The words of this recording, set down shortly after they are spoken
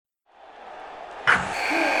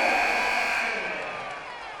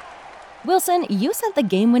Wilson, you sent the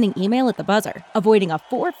game-winning email at the buzzer, avoiding a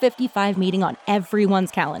 4:55 meeting on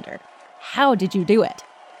everyone's calendar. How did you do it?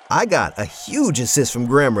 I got a huge assist from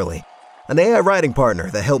Grammarly, an AI writing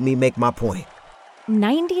partner that helped me make my point.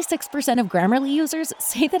 96% of Grammarly users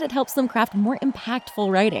say that it helps them craft more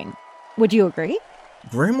impactful writing. Would you agree?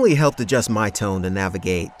 Grammarly helped adjust my tone to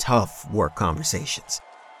navigate tough work conversations.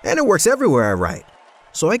 And it works everywhere I write,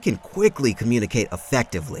 so I can quickly communicate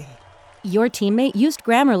effectively. Your teammate used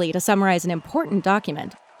Grammarly to summarize an important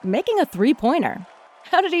document, making a 3-pointer.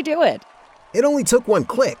 How did he do it? It only took one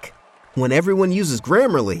click. When everyone uses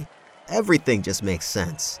Grammarly, everything just makes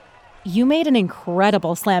sense. You made an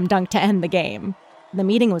incredible slam dunk to end the game. The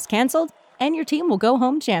meeting was canceled, and your team will go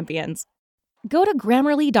home champions. Go to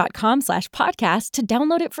Grammarly.com/podcast to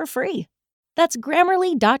download it for free. That's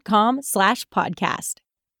Grammarly.com/podcast.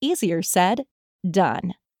 Easier said,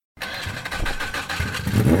 done.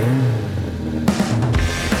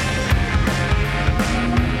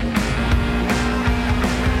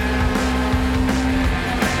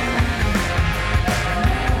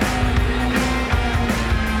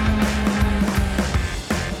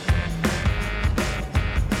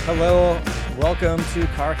 Hello, welcome to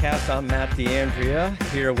CarCast. I'm Matt D'Andrea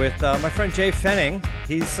here with my friend Jhae Pfenning.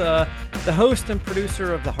 He's the host and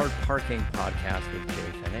producer of the Hard Parking podcast with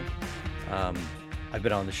Jhae Pfenning. I've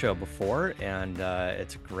been on the show before, and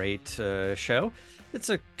it's a great show. It's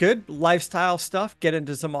a good lifestyle stuff, get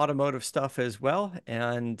into some automotive stuff as well,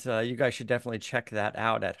 and you guys should definitely check that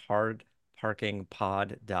out at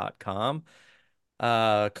hardparkingpod.com.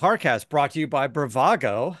 CarCast brought to you by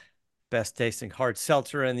Bravago, best tasting hard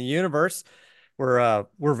seltzer in the universe. We're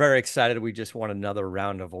very excited. We just won another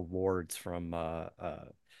round of awards from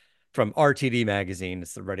RTD magazine.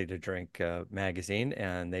 It's the Ready to Drink magazine,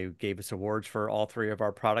 and they gave us awards for all three of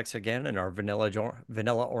our products again. And our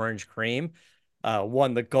vanilla orange cream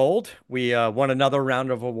won the gold. We won another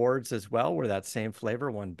round of awards as well, where that same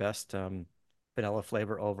flavor won best vanilla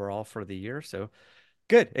flavor overall for the year. So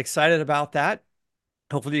good, excited about that.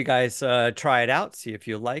 Hopefully you guys try it out, see if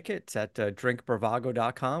you like it. It's at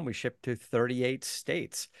drinkbravago.com. We ship to 38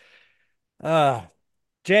 states.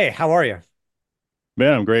 Jay, how are you?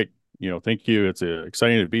 Man, I'm great. Thank you. It's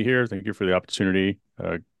exciting to be here. Thank you for the opportunity.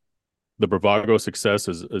 The Bravago success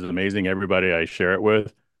is amazing. Everybody I share it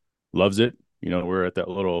with loves it. We're at that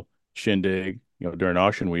little shindig, during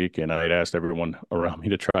auction week, and I'd asked everyone around me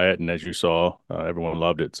to try it. And as you saw, everyone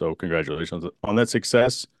loved it. So congratulations on that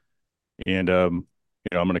success. And,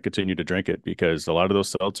 I'm going to continue to drink it because a lot of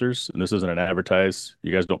those seltzers, and this isn't an advertise,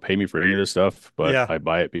 you guys don't pay me for any of this stuff, but yeah. I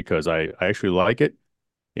buy it because I actually like it,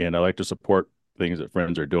 and I like to support things that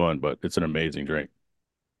friends are doing, but it's an amazing drink.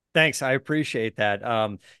 Thanks. I appreciate that.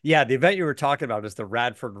 Yeah, the event you were talking about is the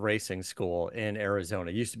Radford Racing School in Arizona.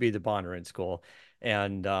 It used to be the Bonneret School,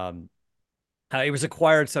 and it was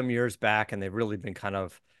acquired some years back, and they've really been kind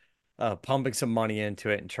of pumping some money into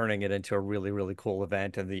it and turning it into a really, really cool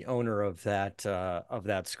event. And the owner of that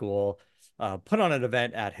school put on an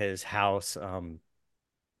event at his house,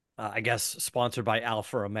 I guess sponsored by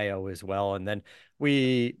Alfa Romeo as well. And then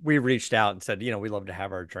we reached out and said, we'd love to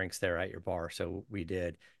have our drinks there at your bar. So we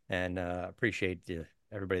did, and appreciate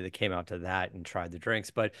everybody that came out to that and tried the drinks.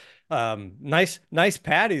 But nice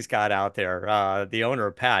Pat he's got out there. The owner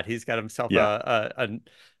of Pat, he's got himself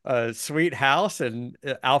a sweet house, and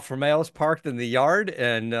Alfa Romeo's parked in the yard,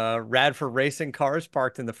 and Radford Racing cars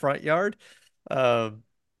parked in the front yard.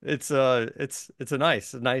 It's a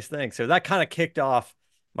nice thing. So that kind of kicked off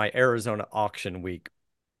my Arizona auction week.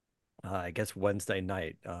 I guess Wednesday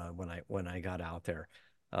night when I got out there.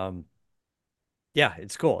 Yeah,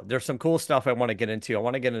 it's cool. There's some cool stuff I want to get into. I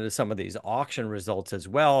want to get into some of these auction results as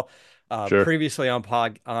well. Sure. Previously on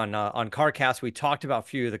CarCast, we talked about a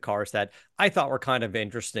few of the cars that I thought were kind of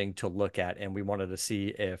interesting to look at, and we wanted to see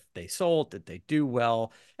if they sold, did they do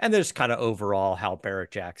well, and there's kind of overall how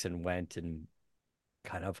Barrett-Jackson went, and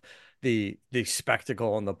kind of the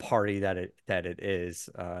spectacle and the party that it is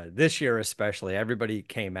this year, especially. Everybody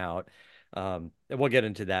came out. And we'll get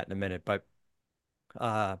into that in a minute, but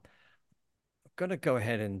I'm gonna go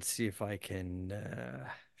ahead and see if I can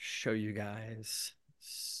show you guys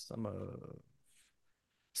some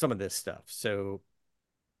of this stuff. So,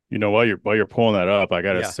 while you're pulling that up, I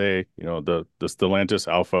gotta say, the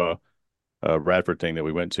Stellantis Alpha Radford thing that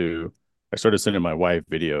we went to, I started sending my wife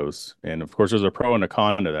videos, and of course there's a pro and a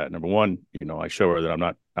con to that. Number one, I show her that I'm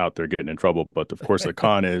not out there getting in trouble, but of course the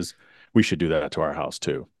con is we should do that to our house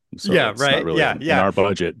too. So yeah, it's right. Not really in our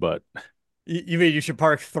budget, but You mean you should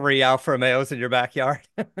park 3 Alfa Romeos in your backyard?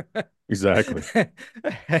 Exactly.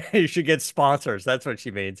 You should get sponsors. That's what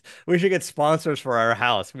she means. We should get sponsors for our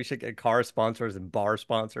house. We should get car sponsors and bar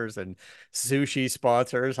sponsors and sushi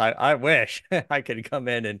sponsors. I wish I could come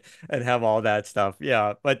in and have all that stuff.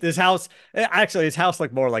 Yeah, but this house, actually, his house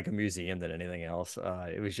looked more like a museum than anything else.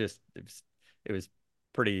 It was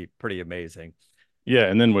pretty amazing. Yeah,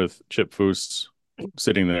 and then with Chip Foose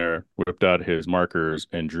sitting there, whipped out his markers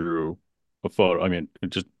and drew a photo. I mean,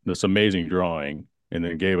 just this amazing drawing, and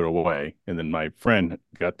then gave it away. And then my friend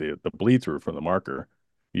got the bleed through from the marker.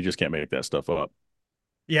 You just can't make that stuff up.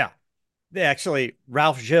 Yeah. They actually,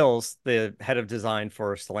 Ralph Gilles, the head of design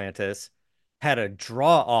for Stellantis, had a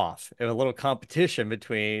draw off, a little competition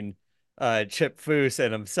between Chip Foose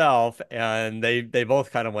and himself, and they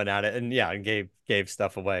both kind of went at it, and yeah, and gave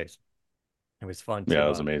stuff away. It was fun Yeah, it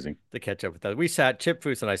was amazing. to catch up with that. Chip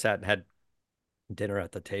Foose and I sat and had dinner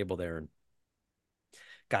at the table there, and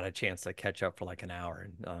got a chance to catch up for like an hour.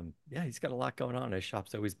 And yeah, he's got a lot going on. His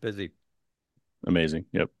shop's always busy. Amazing.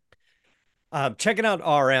 Yep. Checking out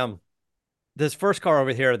RM. This first car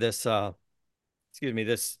over here, this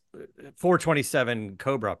 427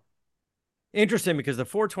 Cobra. Interesting because the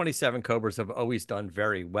 427 Cobras have always done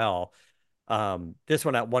very well. This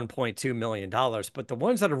one at $1.2 million, but the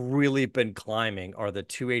ones that have really been climbing are the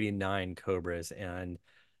 289 Cobras. And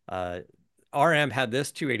RM had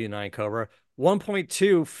this 289 Cobra,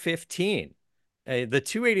 1.215. The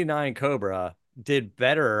 289 Cobra did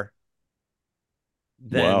better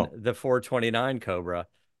than Wow. the 429 Cobra,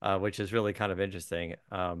 which is really kind of interesting.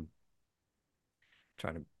 Trying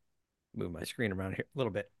to move my screen around here a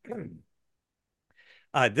little bit.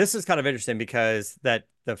 This is kind of interesting because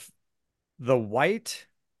the white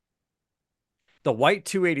the white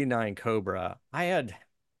 289 Cobra, I had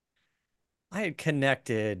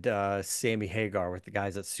connected Sammy Hagar with the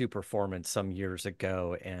guys at Superformance some years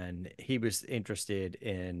ago, and he was interested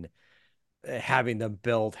in having them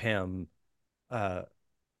build him uh,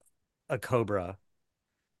 a Cobra.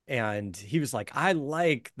 And he was like, I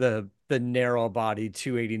like the narrow body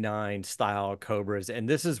 289 style Cobras. And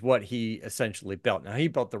this is what he essentially built. Now he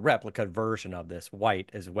built the replica version of this white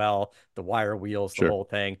as well, the wire wheels, the Sure. whole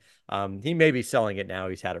thing. He may be selling it now.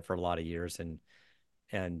 He's had it for a lot of years, and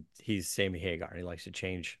he's Sammy Hagar. And he likes to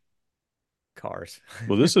change cars.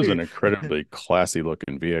 Well, this is an incredibly classy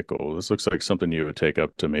looking vehicle. This looks like something you would take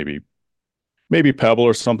up to maybe Pebble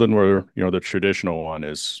or something where, the traditional one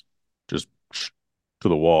is just to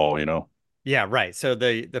the wall. Yeah, right. So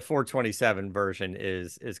the 427 version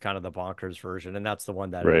is kind of the bonkers version, and that's the one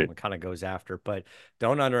that Right. everyone kind of goes after. But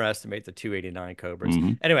don't underestimate the 289 Cobras.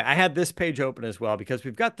 Hmm. Anyway, I had this page open as well because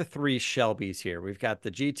we've got the three Shelbys here. We've got the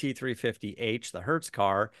GT350H, the Hertz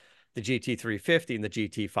car, the GT350, and the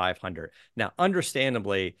GT500. Now,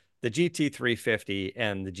 understandably, the GT350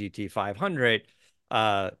 and the GT500,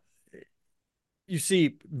 uh, you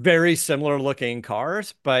see very similar looking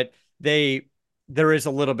cars, but there is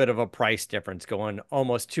a little bit of a price difference going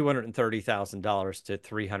almost $230,000 to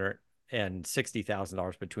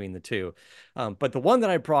 $360,000 between the two. But the one that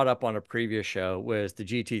I brought up on a previous show was the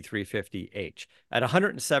GT350H at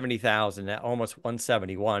 170,000 at almost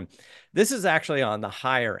 171. This is actually on the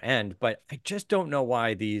higher end, but I just don't know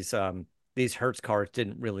why these Hertz cars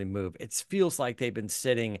didn't really move. It feels like they've been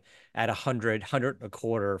sitting at 100, 100 and a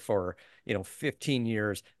quarter for, 15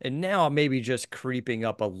 years, and now maybe just creeping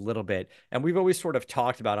up a little bit. And we've always sort of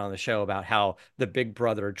talked about on the show about how the big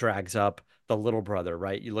brother drags up the little brother,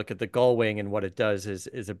 right? You look at the Gullwing, and what it does is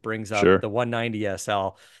it brings up Sure. the 190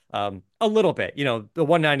 SL a little bit. The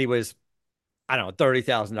 190 was, I don't know,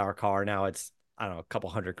 $30,000 car. Now it's, I don't know, a couple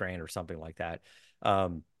hundred grand or something like that.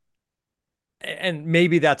 Um, and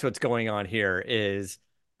maybe that's what's going on here is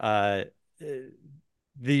uh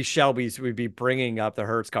these Shelbys would be bringing up the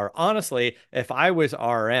Hertz car. Honestly, if I was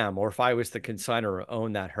RM or if I was the consignor who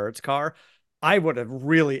owned that Hertz car, I would have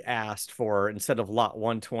really asked for, instead of lot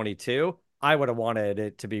 122, I would have wanted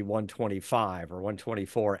it to be 125 or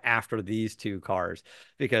 124 after these two cars.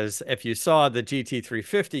 Because if you saw the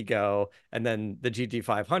GT350 go and then the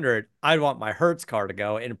GT500, I'd want my Hertz car to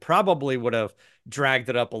go, and probably would have dragged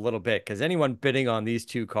it up a little bit, because anyone bidding on these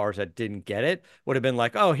two cars that didn't get it would have been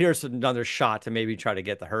like, oh, here's another shot to maybe try to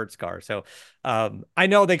get the Hertz car. So I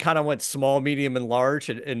know they kind of went small, medium, and large,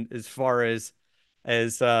 and as far as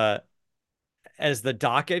uh as the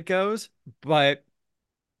docket goes, but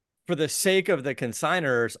for the sake of the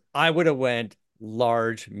consigners, I would have went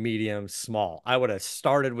large, medium, small. I would have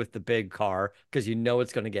started with the big car because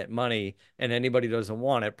it's going to get money, and anybody who doesn't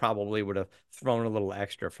want it probably would have thrown a little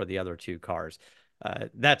extra for the other two cars.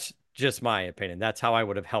 That's just my opinion. That's how I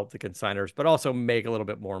would have helped the consigners, but also make a little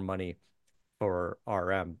bit more money for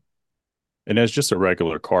RM. And as just a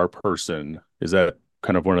regular car person, is that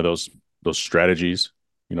kind of one of those strategies,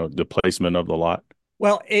 the placement of the lot?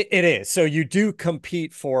 Well, it is. So you do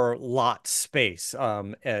compete for lot space,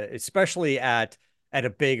 especially at a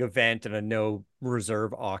big event and a no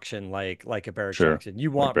reserve auction like a Sure. Barrett-Jackson. You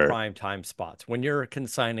Like want Barrett. prime time spots. When you're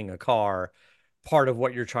consigning a car, part of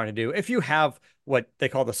what you're trying to do, if you have what they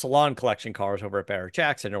call the salon collection cars over at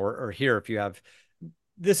Barrett-Jackson, or here, if you have,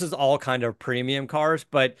 this is all kind of premium cars,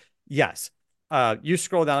 but yes, you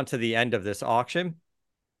scroll down to the end of this auction,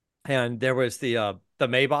 and there was the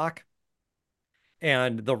Maybach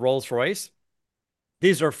and the Rolls Royce.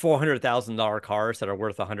 These are $400,000 cars that are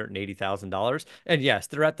worth $180,000. And yes,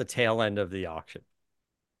 they're at the tail end of the auction.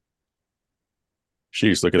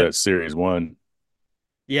 Jeez, look at The, that Series 1.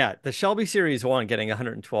 yeah, the Shelby Series 1 getting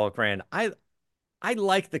 112 grand. I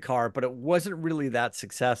like the car, but it wasn't really that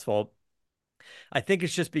successful. I think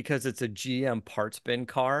it's just because it's a GM parts bin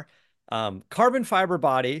car. Carbon fiber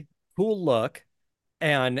body, cool look,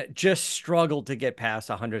 and just struggled to get past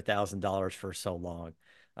 $100,000 for so long.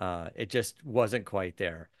 It just wasn't quite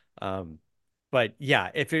there. But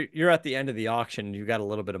yeah, if you're at the end of the auction and you got a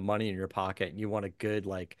little bit of money in your pocket and you want a good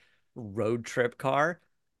like road trip car,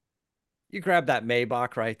 you grab that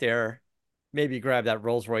Maybach right there. Maybe grab that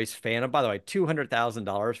Rolls-Royce Phantom. By the way,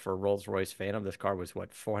 $200,000 for a Rolls-Royce Phantom. This car was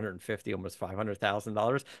what, 450, almost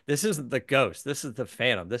 $500,000. This isn't the Ghost. This is the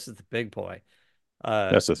Phantom. This is the big boy.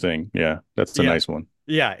 Uh, That's the thing. Yeah, that's the yeah, nice one.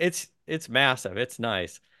 yeah, it's massive. It's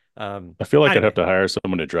nice. I feel like I'd have Anyway, to hire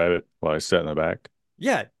someone to drive it while I sat in the back.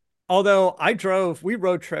 yeah. Although we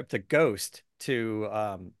road trip to Ghost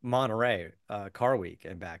to Monterey Car Week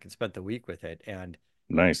and back and spent the week with it, and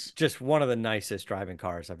Nice. just one of the nicest driving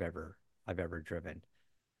cars I've ever driven.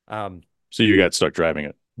 Um, So you got stuck driving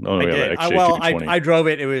it. Oh, I yeah, the did. Well, XJ220. I drove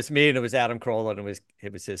it. It was me and it was Adam Carolla and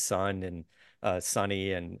it was his son and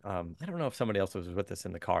Sonny and I don't know if somebody else was with us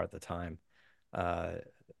in the car at the time. Uh,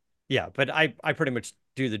 Yeah, but I pretty much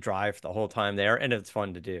do the drive the whole time there, and it's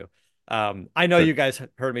fun to do. I know Sure. you guys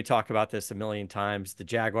heard me talk about this a million times. The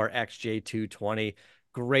Jaguar XJ220,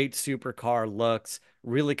 great supercar looks,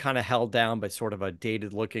 really kind of held down by sort of a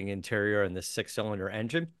dated looking interior and this six-cylinder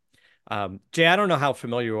engine. Jay, I don't know how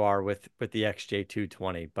familiar you are with the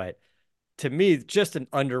XJ220, but to me, just an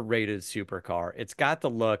underrated supercar. It's got the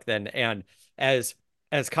look then, and as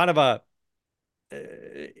kind of a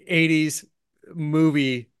 80s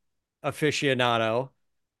movie aficionado,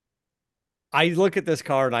 I look at this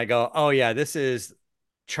car and I go, oh yeah, this is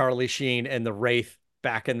Charlie Sheen and the Wraith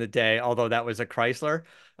back in the day, although that was a Chrysler.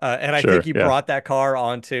 And I think Sure. he Yeah. brought that car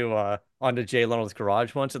onto Jay Leno's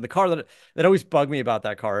garage once. And the car that always bugged me about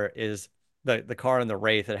that car is the car in the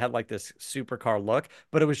Wraith. It had like this supercar look,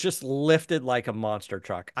 but it was just lifted like a monster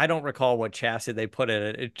truck. I don't recall what chassis they put in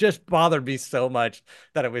it. It just bothered me so much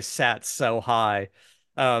that it was sat so high.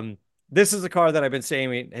 Um, this is a car that I've been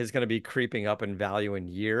saying is going to be creeping up in value in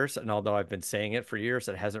years. And although I've been saying it for years,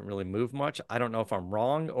 it hasn't really moved much. I don't know if I'm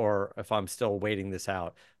wrong or if I'm still waiting this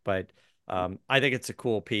out, but I think it's a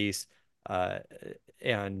cool piece. Uh,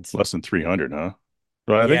 and Less than 300, huh?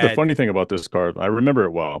 Well, I think the yeah, funny thing about this car, I remember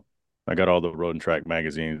it well. I got all the Road and Track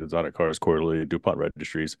magazines, Exotic Cars Quarterly, DuPont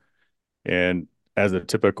Registries. And as a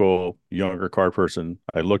typical younger car person,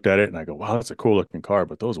 I looked at it and I go, wow, that's a cool looking car,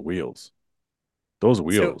 but those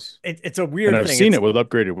so wheels. it's a And weird I've thing. seen It's it with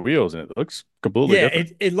upgraded wheels and it looks completely Yeah, different.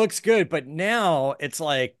 it looks good, but now it's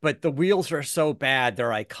like, but the wheels are so bad, they're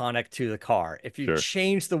iconic to the car. If you Sure.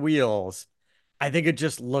 change the wheels, I think it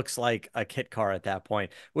just looks like a kit car at that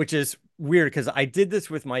point, which is weird because I did this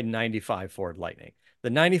with my 95 Ford Lightning. The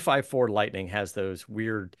 95 Ford Lightning has those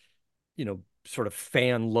weird, sort of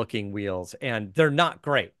fan looking wheels, and they're not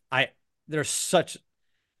great. There's such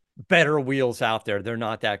better wheels out there. They're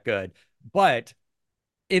not that good, but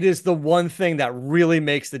it is the one thing that really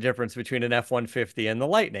makes the difference between an F-150 and the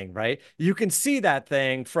Lightning, right? You can see that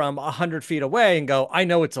thing from 100 feet away and go, I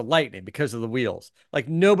know it's a Lightning because of the wheels. Like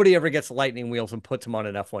nobody ever gets Lightning wheels and puts them on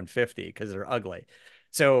an F-150 because they're ugly.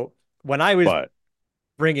 So when I was But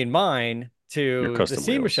bringing mine your to the custom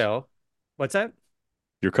SEMA wheels, show, what's that?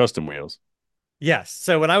 your custom wheels. Yes.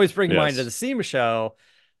 So when I was bringing mine to Yes. the SEMA show,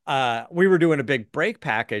 we were doing a big brake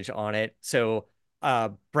package on it. So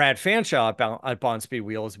Brad Fanshaw at Bond Speed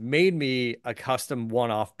Wheels made me a custom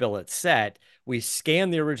one-off billet set. We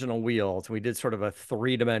scanned the original wheels. We did sort of a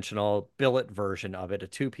three-dimensional billet version of it, a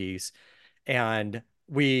two-piece, and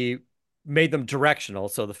we made them directional.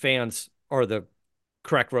 So the fans or the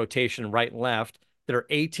correct rotation right and left. They're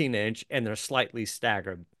 18-inch and they're slightly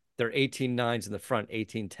staggered. They're 18 nines in the front,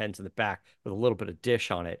 18 tens in the back with a little bit of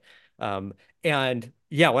dish on it. And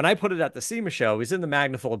Yeah, when I put it at the SEMA show, he's in the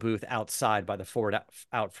Magnaflow booth outside by the Ford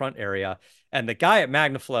out front area. And the guy at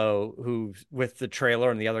Magnaflow, who's with the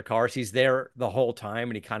trailer and the other cars, he's there the whole time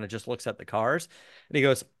and he kind of just looks at the cars. And he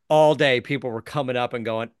goes, all day people were coming up and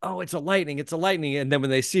going, oh, it's a Lightning, it's a Lightning. And then when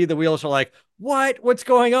they see the wheels, are like, what? What's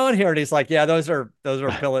going on here? And he's like, yeah, those are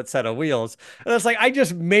billet set of wheels. And it's like, I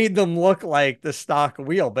just made them look like the stock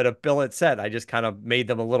wheel, but a billet set. I just kind of made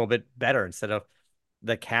them a little bit better instead of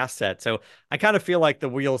the cast set. So I kind of feel like the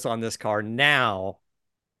wheels on this car now,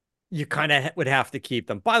 you kind of would have to keep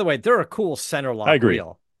them. By the way, they're a cool center I lock agree.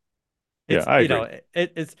 wheel. Yeah, It's, I agree.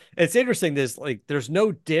 it's interesting. There's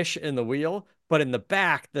no dish in the wheel, but in the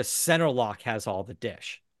back, the center lock has all the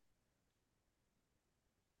dish.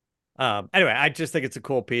 Anyway, I just think it's a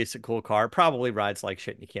cool piece, a cool car. Probably rides like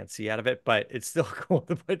shit and you can't see out of it, but it's still cool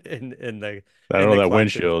to put I in know the that collection.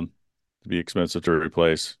 windshield to be expensive to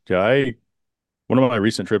replace. Yeah, one of my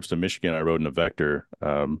recent trips to Michigan, I rode in a Vector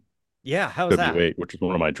Yeah, how's that? W8, which is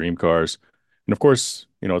one of my dream cars. And of course,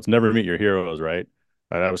 it's never meet your heroes, right?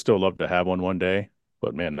 I would still love to have one day,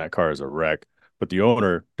 but man, that car is a wreck. But the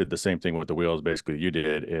owner did the same thing with the wheels. Basically, you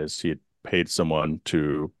did is he had paid someone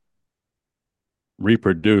to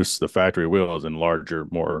reproduce the factory wheels in larger,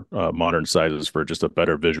 more modern sizes for just a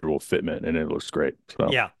better visual fitment, and it looks great.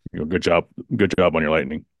 So, Yeah. good job on your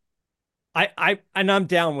Lightning. And I'm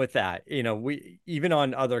down with that. We even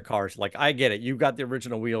on other cars, like I get it. You got the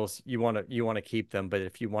original wheels, you want to keep them, but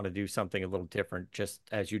if you want to do something a little different, just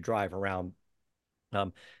as you drive around,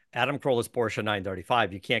 um, Adam Carolla's Porsche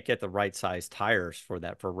 935, you can't get the right size tires for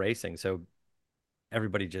that for racing, so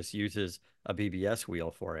everybody just uses a BBS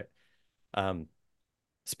wheel for it. Um,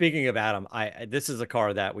 Speaking of Adam, this is a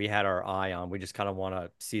car that we had our eye on. We just kind of want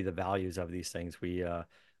to see the values of these things. We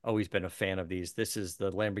always been a fan of these. This is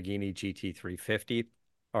the Lamborghini GT350,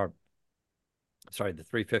 or sorry, the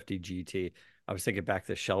 350 GT. I was thinking back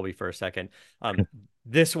to Shelby for a second.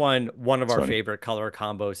 This one of It's our funny. favorite color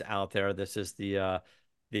combos out there. This is the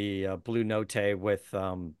Blue Note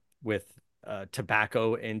with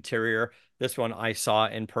tobacco interior. This one I saw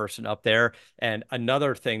in person up there. And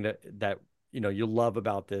another thing that you love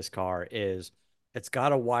about this car is it's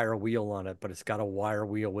got a wire wheel on it, but it's got a wire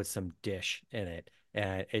wheel with some dish in it,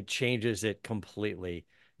 and it changes it completely.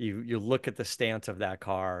 You look at the stance of that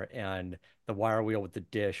car, and the wire wheel with the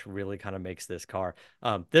dish really kind of makes this car.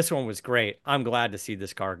 This one was great. I'm glad to see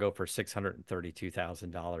this car go for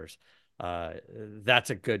 $632,000. That's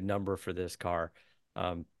a good number for this car.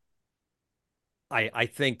 Um, I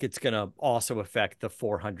think it's going to also affect the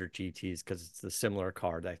 400 GTs because it's the similar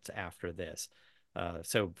car that's after this.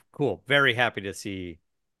 So cool. Very happy to see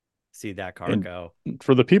that car And go.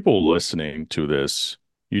 for the people listening to this,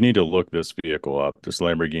 you need to look this vehicle up. This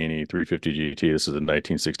Lamborghini 350 GT. This is a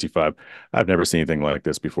 1965. I've never seen anything like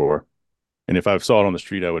this before. And if I saw it on the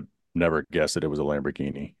street, I would never guess that it was a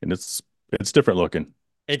Lamborghini. And it's different looking.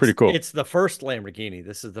 It's pretty cool. It's the first Lamborghini.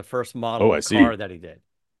 This is the first Oh, model I of car see. that he did.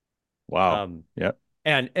 Wow. Um, Yeah.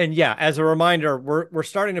 and yeah, as a reminder, we're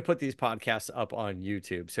starting to put these podcasts up on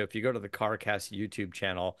YouTube. So if you go to the CarCast YouTube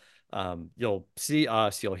channel, you'll see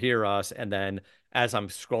us, you'll hear us, and then as I'm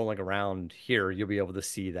scrolling around here, you'll be able to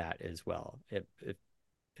see that as well. If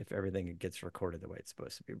everything gets recorded the way it's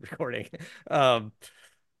supposed to be recording. Um,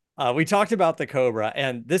 we talked about the Cobra,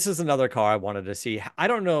 and this is another car I wanted to see. I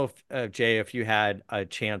don't know if Jay, if you had a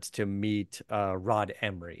chance to meet Rod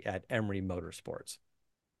Emery at Emery Motorsports.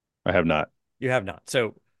 I have not. You have not.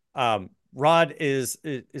 So, Rod is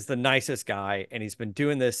the nicest guy, and he's been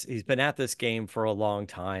doing this. He's been at this game for a long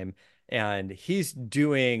time, and he's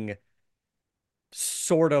doing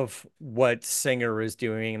sort of what Singer is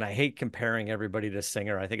doing. And I hate comparing everybody to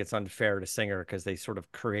Singer. I think it's unfair to Singer because they sort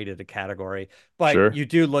of created a category. But Sure. you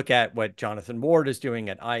do look at what Jonathan Ward is doing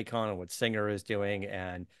at Icon and what Singer is doing,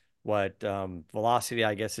 and what Velocity,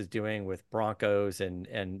 I guess, is doing with Broncos and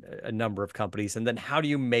a number of companies. And then how do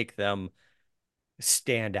you make them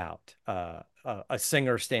stand out? A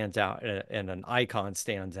Singer stands out, and an Icon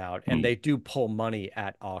stands out, and Mm. they do pull money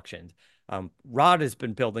at auctions. Rod has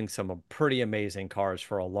been building some pretty amazing cars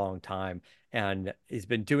for a long time, and he's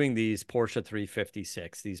been doing these Porsche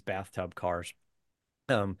 356, these bathtub cars,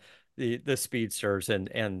 um, the speedsters and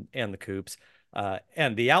the coupes.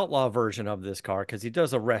 And the outlaw version of this car, because he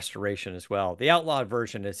does a restoration as well. The outlaw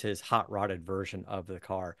version is his hot rodded version of the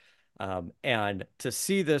car. And to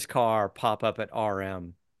see this car pop up at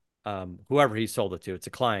RM, whoever he sold it to, it's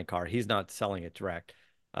a client car. He's not selling it direct,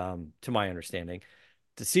 to my understanding.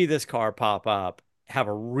 To see this car pop up, have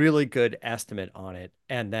a really good estimate on it,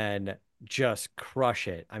 and then just crush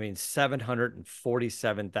it. I mean,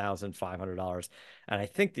 $747,500. And I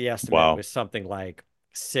think the estimate Wow. was something like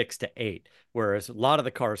 6 to 8, whereas a lot of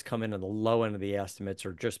the cars come in on the low end of the estimates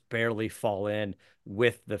or just barely fall in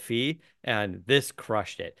with the fee. And this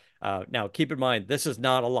crushed it. Now, keep in mind, this is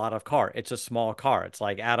not a lot of car. It's a small car. It's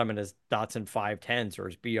like Adam and his Datsun 510s or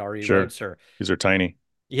his BRE Sure. Roadster. These are tiny.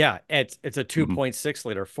 Yeah, it's a Hmm. 2.6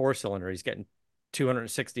 liter four cylinder. He's getting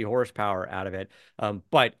 260 horsepower out of it.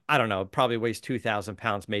 But I don't know, probably weighs 2,000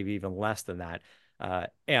 pounds, maybe even less than that.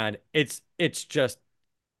 And it's just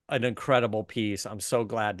an incredible piece. I'm so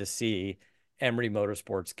glad to see Emery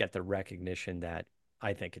Motorsports get the recognition that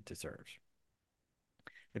I think it deserves.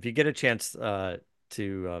 If you get a chance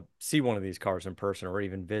to see one of these cars in person or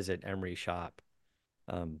even visit Emery shop,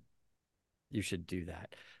 um, you should do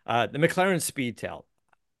that. The McLaren Speedtail,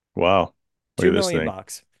 Wow. Look two at this million thing.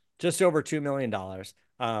 bucks, just over $2 million.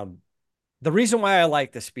 The reason why I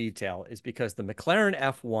like the Speedtail is because the McLaren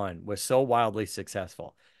F1 was so wildly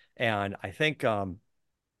successful, and I think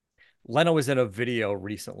Leno was in a video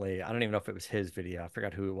recently. I don't even know if it was his video. I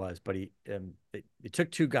forgot who it was, but they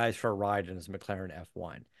took two guys for a ride in his McLaren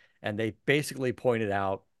F1, and they basically pointed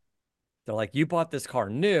out, they're like, you bought this car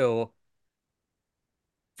new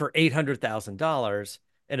for $800,000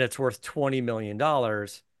 and it's worth $20 million,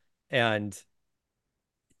 and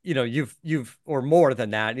you've or more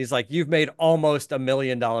than that. And he's like, you've made almost $1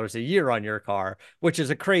 million a year on your car, which is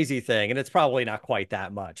a crazy thing, and it's probably not quite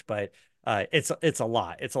that much, but it's a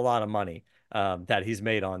lot. It's a lot of money that he's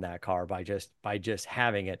made on that car by just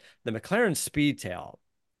having it. The McLaren Speedtail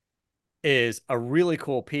is a really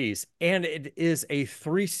cool piece, and it is a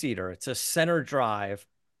three-seater. It's a center drive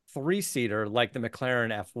three-seater like the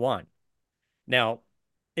McLaren F1. Now,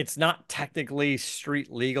 it's not technically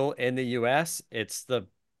street legal in the US. It's the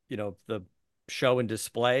show and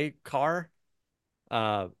display car.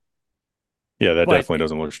 Uh, Yeah, that but definitely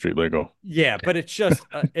doesn't look street legal. yeah, but it's just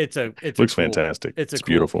it's a Looks cool fantastic. it's a It's cool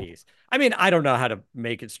beautiful. piece. I mean, I don't know how to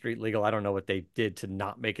make it street legal. I don't know what they did to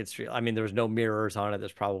not make it street. I mean, there's no mirrors on it.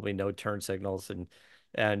 There's probably no turn signals, and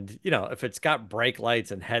if it's got brake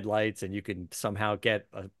lights and headlights and you can somehow get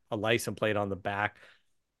a license plate on the back.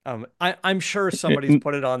 I'm sure somebody's And-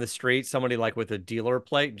 put it on the street, somebody like with a dealer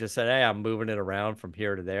plate, and just said, "Hey, I'm moving it around from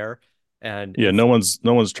here to there," and yeah, it's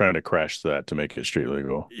no one's trying to crash that to make it street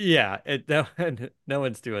legal. yeah, no, no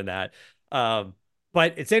one's doing that. Um,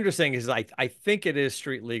 but it's interesting is I think it is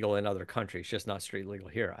street legal in other countries, just not street legal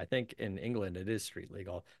here. I think in England it is street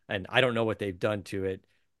legal, and I don't know what they've done to it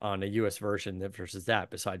on a US version versus that,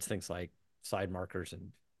 besides things like side markers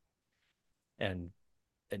and and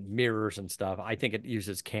mirrors and stuff. I think it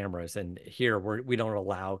uses cameras, and here we don't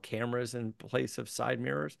allow cameras in place of side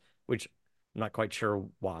mirrors, which I'm not quite sure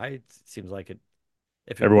why. It seems like it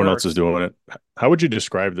if it Everyone else is works. doing it. How would you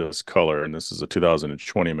describe this color? And this is a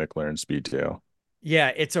 2020 McLaren Speedtail.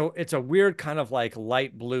 Yeah, it's a weird kind of like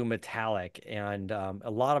light blue metallic, and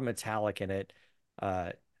a lot of metallic in it.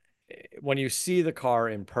 Uh, when you see the car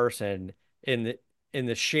in person, in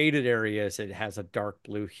the shaded areas, it has a dark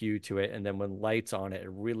blue hue to it, and then when lights on it, it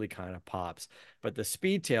really kind of pops. But the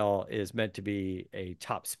Speedtail is meant to be a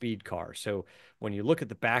top speed car, so when you look at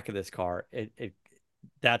the back of this car, it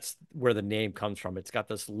that's where the name comes from. It's got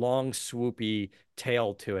this long swoopy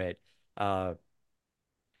tail to it, uh,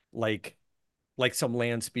 like some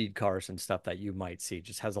land speed cars and stuff that you might see.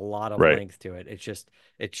 Just has a lot of Right. length to it.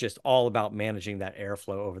 It's just all about managing that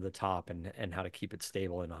airflow over the top and how to keep it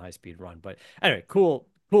stable in a high speed run. But anyway, cool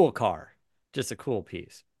car. Just a cool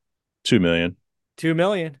piece. 2 million. 2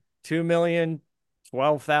 million, 2 million,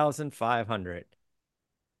 12,500.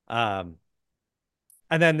 Um,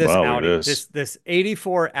 and then this Wow, look at Audi, this. this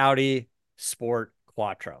 84 Audi Sport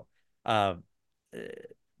Quattro. Um, uh,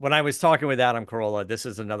 when I was talking with Adam Carolla, this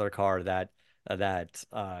is another car that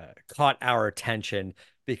caught our attention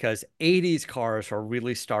because 80s cars are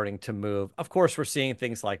really starting to move. Of course, we're seeing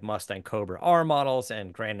things like Mustang Cobra R models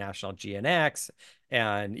and Grand National GNX,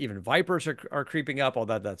 and even Vipers are creeping up,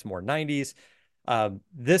 although that's more 90s.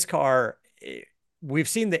 This car, we've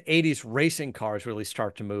seen the 80s racing cars really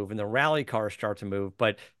start to move and the rally cars start to move,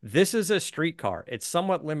 but this is a street car. It's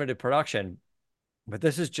somewhat limited production, but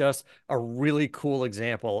this is just a really cool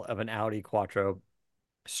example of an Audi Quattro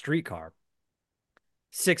street car.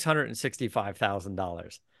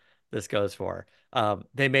 $665,000 this goes for.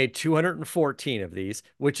 They made 214 of these,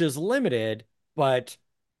 which is limited, but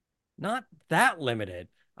not that limited.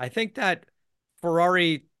 I think that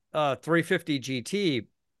Ferrari 350 GT, I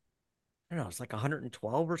don't know, it's like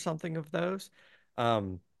 112 or something of those.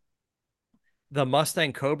 Um, the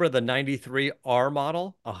Mustang Cobra, the 93 R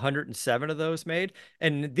model, 107 of those made.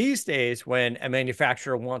 And these days, when a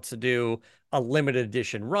manufacturer wants to do a limited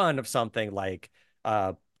edition run of something like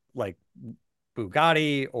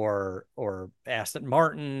Bugatti or Aston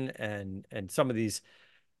Martin and some of these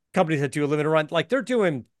companies that do a limited run, like they're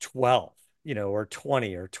doing 12, or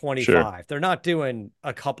 20 or Sure. 25. They're not doing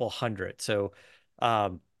a couple hundred. So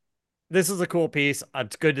um, this is a cool piece.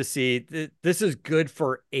 It's good to see. This is good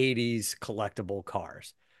for 80s collectible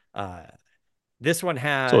cars. Uh, this one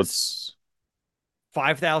So has it's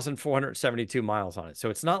 5,472 miles on it. So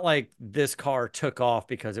it's not like this car took off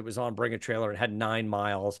because it was on Bring a Trailer and had 9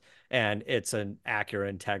 miles and it's an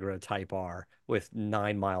Acura Integra Type R with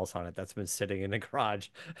 9 miles on it that's been sitting in the garage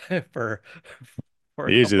for for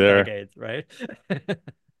a easy couple there. decades, right?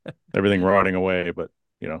 Everything rotting away, but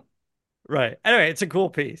you know. Right. Anyway, it's a cool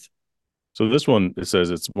piece. So this one, it says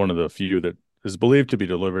it's one of the few that is believed to be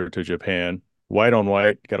delivered to Japan. White on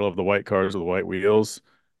white. Gotta love the white cars with the white wheels.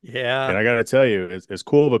 And Yeah. I gotta tell you, as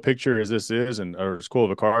cool of a picture as this is, and or as cool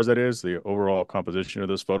of a car as that is, the overall composition of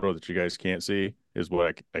this photo that you guys can't see is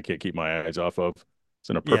what I can't keep my eyes off of. It's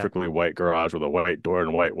in a Yeah. perfectly white garage with a white door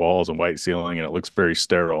and white walls and white ceiling, and it looks very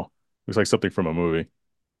sterile. Looks like something from a movie.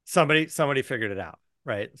 Somebody figured it out,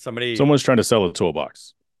 right? Somebody Someone's trying to sell a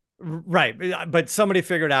toolbox. right. But somebody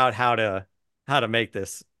figured out how to make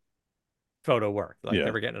this photo work. Like they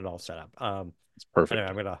Yeah, were getting it all set up. it's Anyway, perfect.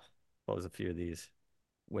 I'm gonna close a few of these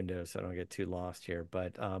windows so I don't get too lost here.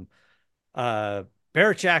 But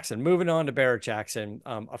Barrett-Jackson, moving on to Barrett-Jackson,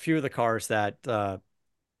 a few of the cars that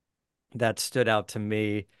stood out to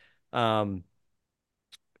me. Um,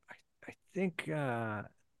 I think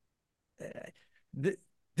th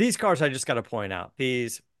these cars I just got to point out.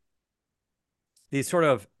 These sort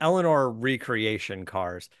of Eleanor recreation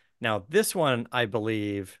cars. Now, this one I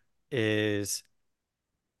believe is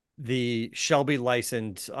the Shelby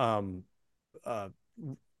licensed uh, uh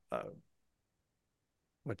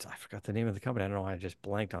I forgot the name of the company. I don't know why I just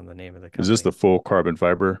blanked on the name of the Is this the company. full carbon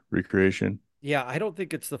fiber recreation? Yeah, I don't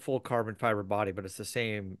think it's the full carbon fiber body, but it's the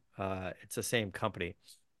same company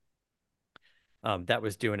that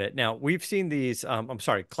was doing it. Now we've seen these. I'm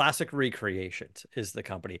sorry, Classic Recreations is the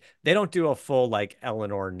company. They don't do a full like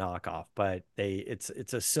Eleanor knockoff, but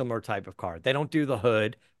it's a similar type of car. They don't do the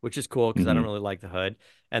hood, which is cool because I don't Hmm. really like the hood,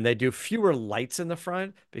 and they do fewer lights in the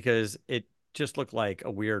front because it just looked like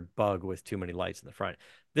a weird bug with too many lights in the front.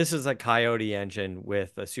 This is a Coyote engine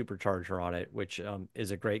with a supercharger on it, which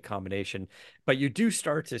is a great combination. But you do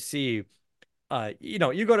start to see,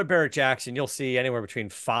 you go to Barrett-Jackson, you'll see anywhere between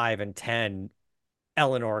 5 and 10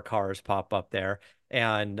 Eleanor cars pop up there.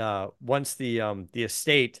 And once the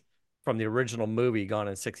estate from the original movie Gone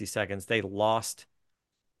in 60 Seconds, they lost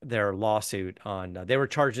their lawsuit on they were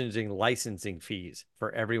charging licensing fees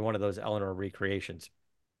for every one of those Eleanor recreations.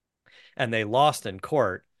 And they lost in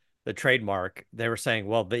court the trademark. They were saying,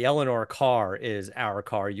 well, the Eleanor car is our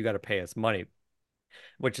car. You got to pay us money,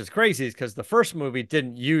 which is crazy because the first movie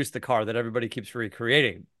didn't use the car that everybody keeps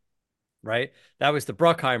recreating, right? That was the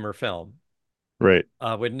Bruckheimer film Right.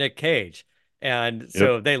 with Nick Cage. And Yep.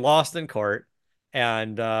 so they lost in court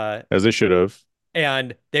and As they should have.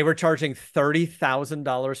 they were charging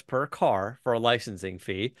 $30,000 per car for a licensing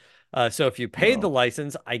fee. So if you paid the Well,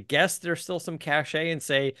 license, I guess there's still some cachet and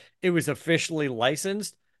say it was officially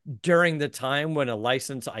licensed during the time when a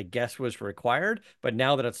license, I guess, was required. But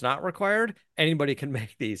now that it's not required, anybody can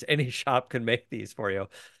make these. Any shop can make these for you.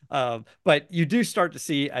 But you do start to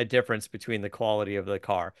see a difference between the quality of the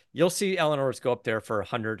car. You'll see Eleanor's go up there for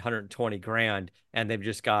 120 grand, and they've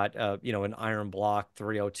just got an iron block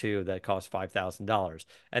 302 that costs $5,000.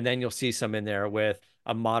 And then you'll see some in there with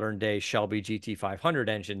a modern day Shelby GT500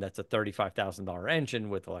 engine that's a $35,000 engine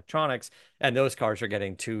with electronics, and those cars are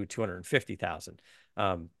getting 250,000.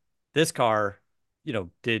 This car,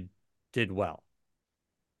 did well.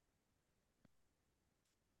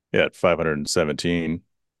 yeah,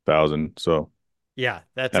 517,000. So Yeah,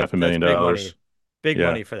 half a that's million dollars. big Yeah.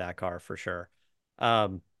 money for that car for sure.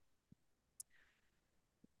 Um,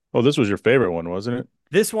 Oh, this was your favorite one, wasn't it?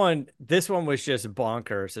 this one was just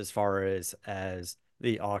bonkers as far as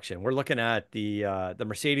the auction. We're looking at the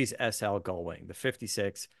Mercedes SL Gullwing, the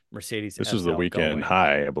 56 Mercedes This was the SL weekend Gullwing.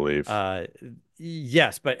 high, I believe. Uh,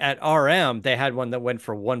 yes, but at RM they had one that went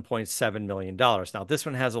for $1.7 million. Now this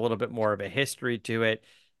one has a little bit more of a history to it,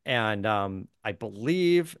 and I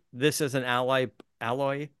believe this is an alloy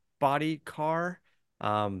body car.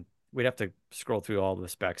 We'd have to scroll through all the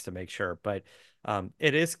specs to make sure, but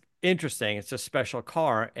it is interesting. It's a special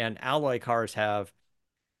car, and alloy cars have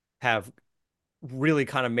really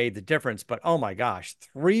kind of made the difference. But oh my gosh,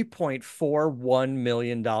 $3.41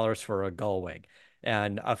 million for a Gullwing.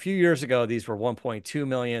 And a few years ago, these were 1.2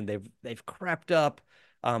 million. They've crept up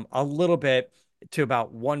a little bit to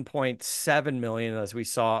about 1.7 million, as we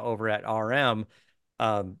saw over at RM.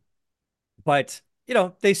 Um, But,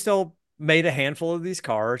 they still made a handful of these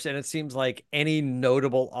cars, and it seems like any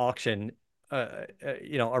notable auction,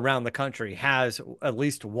 around the country has at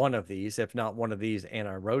least one of these, if not one of these and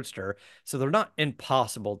a Roadster. So they're not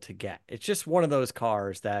impossible to get. It's just one of those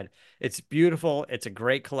cars that it's beautiful. It's a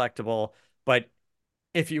great collectible, but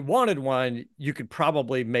if you wanted one, you could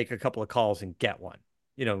probably make a couple of calls and get one,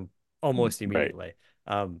 you know, almost Right. immediately.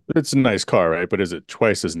 Um, It's a nice car, right? But is it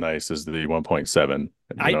twice as nice as the 1.7,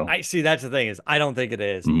 you know? I see that's the thing is I don't think it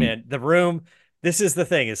is. Mhm. Man, the room, this is the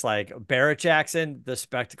thing. It's like Barrett-Jackson, the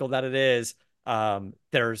spectacle that it is.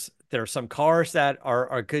 There's some cars that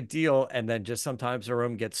are a good deal, and then just sometimes the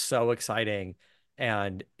room gets so exciting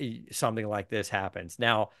and something like this happens.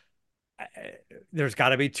 Now, there's got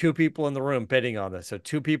to be two people in the room bidding on this. So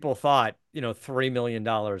two people thought, $3 million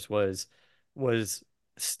was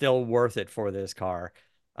still worth it for this car.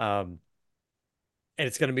 Um, and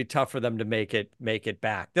it's going to be tough for them to make it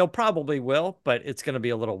back. They'll probably will, but it's going to be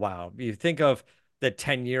a little while. You think of the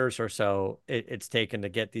 10 years or so it's taken to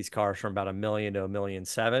get these cars from about 1 million to 1.7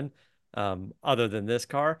 million. Other than this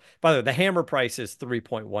car, by the way, the Hammer price is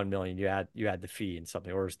 3.1 million. You add the fee and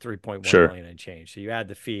something, or it's 3.1 Sure. million and change. So you add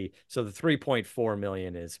the fee. So the 3.4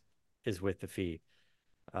 million is with the fee.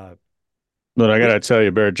 Uh, But I th- gotta tell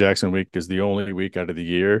you, Barrett-Jackson week is the only week out of the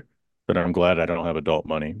year that I'm glad I don't have adult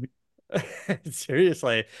money.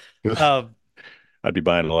 seriously, um, I'd be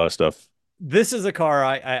buying a lot of stuff. this is a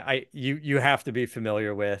car you have to be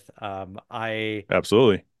familiar with.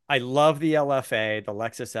 Absolutely. I love the LFA, the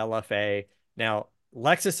Lexus LFA. Now,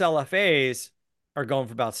 Lexus LFAs are going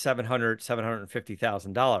for about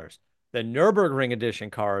 $750,000. The Nürburgring edition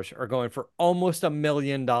cars are going for almost $1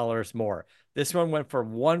 million more. This one went for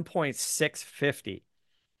 1.650.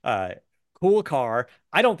 Uh, cool car.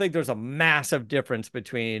 I don't think there's a massive difference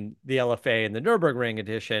between the LFA and the Nürburgring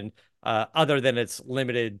edition, other than its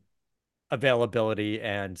limited availability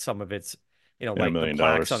and some of its, And a like the million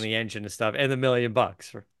plaques on dollars. the engine and stuff, and the $1 million. Yep.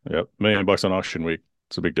 $1 million on auction week.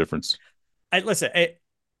 It's a big difference. Listen,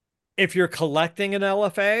 if you're collecting an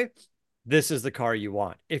LFA, this is the car you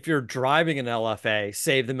want. If you're driving an LFA,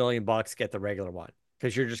 save the $1 million, get the regular one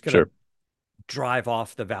because you're just going to Sure. drive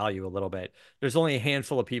off the value a little bit. There's only a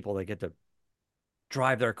handful of people that get to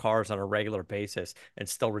drive their cars on a regular basis and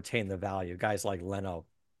still retain the value. Guys like Leno,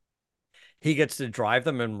 he gets to drive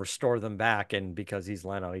them and restore them back. And because he's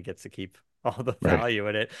Leno, he gets to keep all the Right. value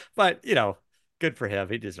in it. But, good for him.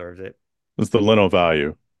 He deserves it. It's the Leno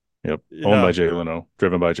value. Yep. You Owned by know, Jay Leno,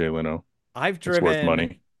 driven by Jay Leno. I've It's worth driven,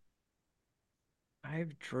 money.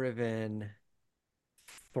 I've driven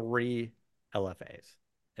 3 LFAs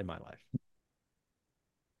in my life.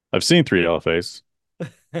 I've seen three LFAs.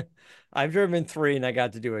 I've driven 3 and I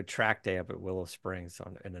got to do a track day up at Willow Springs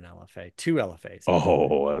in an LFA, 2 LFAs actually.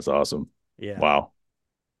 Oh, that's awesome. Yeah. Wow.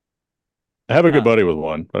 I have a good Uh, buddy with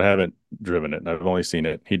one, but I haven't driven it. I've only seen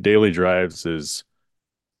it. He daily drives his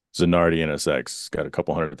Zanardi NSX. It's got a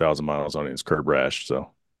couple 100,000 miles on it. It's curb rash.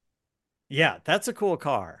 So yeah, that's a cool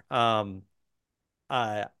car.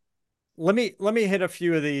 Uh, let me hit a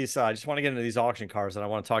few of these. I just want to get into these auction cars and I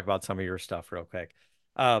want to talk about some of your stuff real quick.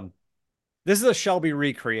 Um, This is a Shelby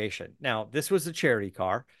recreation. Now, this was a charity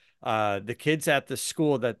car. The kids at the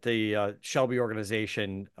school that the Shelby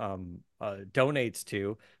organization donates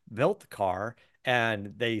to built the car,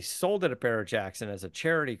 and they sold it at Barrett-Jackson as a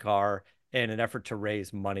charity car in an effort to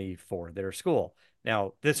raise money for their school.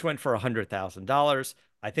 Now, this went for $100,000.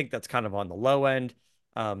 I think that's kind of on the low end.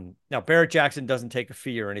 Now, Barrett-Jackson doesn't take a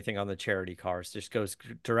fee or anything on the charity cars, just goes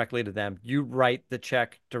directly to them. You write the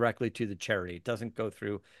check directly to the charity. It doesn't go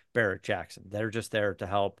through Barrett-Jackson. They're just there to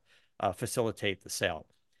help facilitate the sale.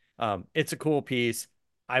 It's a cool piece.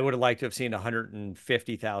 I would have liked to have seen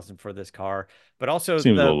 150,000 for this car, but also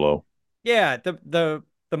seems a little low. the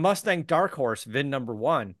Mustang Dark Horse VIN number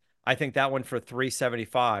 1. I think that one for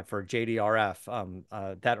 375 for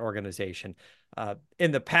JDRF, that organization.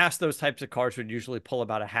 In the past, those types of cars would usually pull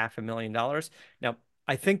about $500,000. Now,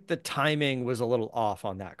 I think the timing was a little off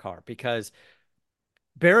on that car because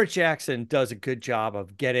Barrett-Jackson does a good job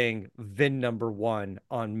of getting VIN number 1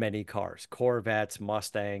 on many cars, Corvettes,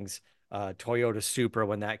 Mustangs, Toyota Supra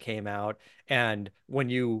when that came out. And when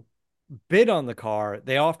you bid on the car,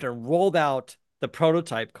 they often rolled out the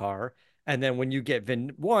prototype car. And then when you get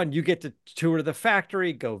VIN 1, you get to tour the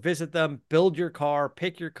factory, go visit them, build your car,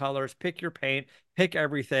 pick your colors, pick your paint, pick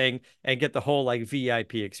everything, and get the whole like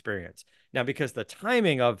VIP experience. Now, because the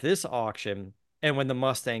timing of this auction and when the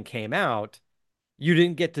Mustang came out, you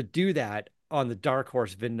didn't get to do that on the Dark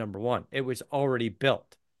Horse VIN number 1. It was already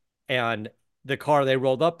built. And the car they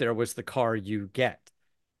rolled up there was the car you get.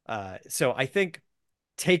 So I think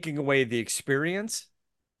taking away the experience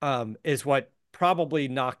is what probably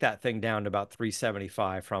knocked that thing down to about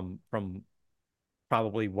 375 from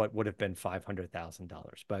probably what would have been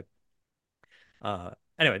 $500,000. But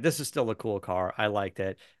anyway, this is still a cool car. I liked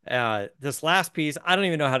it. This last piece, I don't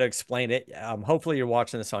even know how to explain it. Hopefully you're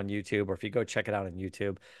watching this on YouTube, or if you go check it out on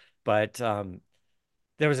YouTube. But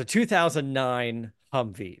there was a 2009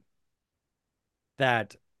 Humvee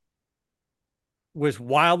that was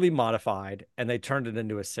wildly modified, and they turned it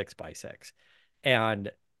into a 6x6.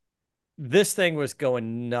 And this thing was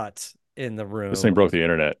going nuts in the This thing room. broke the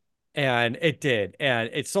internet. And it did. And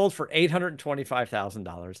it sold for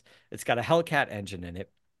 $825,000. It's got a Hellcat engine in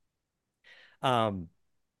it.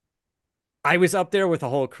 I was up there with a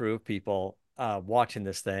whole crew of people watching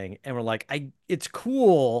this thing, and we're like, it's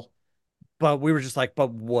cool, but we were just like,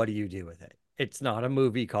 but what do you do with it? It's not a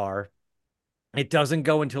movie car. It doesn't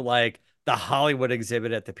go into like the Hollywood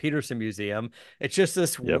exhibit at the Peterson Museum. It's just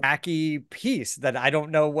this Yep. wacky piece that I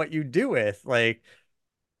don't know what you do with. Like,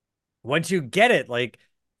 once you get it, like,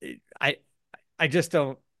 I I just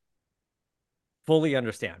don't fully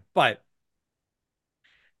understand. But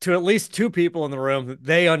to at least two people in the room,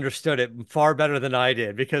 they understood it far better than I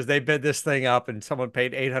did, because they bid this thing up and someone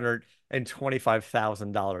paid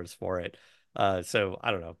 $825,000 for it. So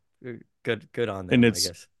I don't know. Good on And them, I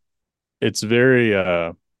guess. it's very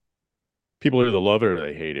people either love it or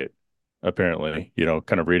they hate it, apparently,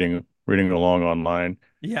 kind of reading along online.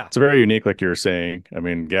 Yeah. It's very unique, like you were saying. I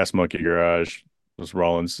mean, Gas Monkey Garage was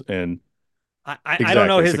Rollins, and I don't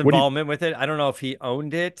know exactly. It's his like, what do you, involvement with it. I don't know if he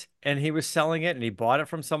owned it and he was selling it and he bought it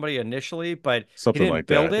from somebody initially, but he something didn't like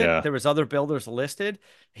build that. it. Yeah. There was other builders listed.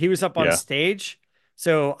 He was up on Yeah. stage.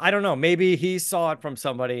 So I don't know. Maybe he saw it from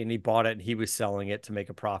somebody and he bought it and he was selling it to make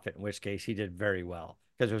a profit, in which case he did very well,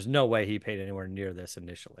 because there's no way he paid anywhere near this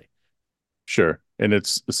initially. Sure. And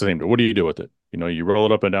it's the same. What do you do with it? You roll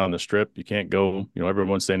it up and down the strip. You can't go,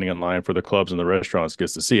 everyone's standing in line for the clubs and the restaurants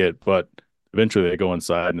gets to see it, but eventually they go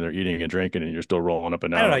inside and they're eating and drinking and you're still rolling up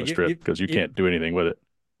and I don't down know. on the strip because you You can't do anything with it.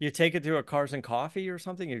 you take it to a Cars and Coffee or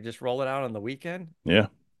something. You just roll it out on the weekend, Yeah.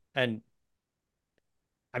 and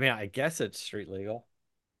I mean, I guess it's street legal.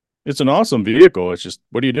 It's an awesome vehicle. It's just,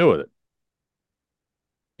 what do you do with it?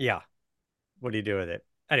 Yeah. What do you do with it?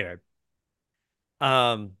 Anyway,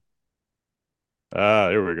 um, Ah,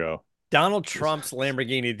 there we go. Donald Trump's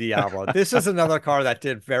Lamborghini Diablo. This is another car that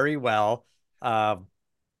did very well. Um,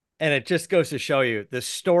 and it just goes to show you the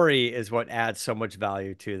story is what adds so much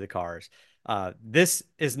value to the cars. This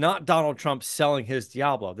is not Donald Trump selling his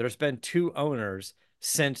Diablo. There's been two owners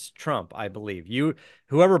since Trump, I believe.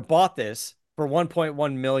 Whoever bought this for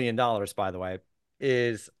 $1.1 million, by the way,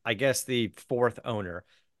 is, I guess, the fourth owner.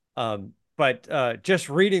 But just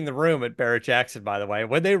reading the room at Barrett-Jackson, by the way,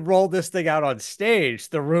 when they rolled this thing out on stage,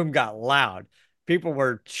 the room got loud. People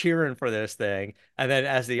were cheering for this thing. And then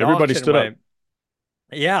as the Everybody auction stood up. went,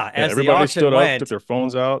 yeah, Yeah, as the everybody auction stood up, took went, their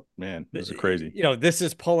phones out. Man, this is crazy. this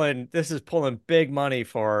is pulling big money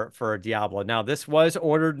for Diablo. Now, this was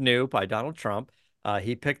ordered new by Donald Trump.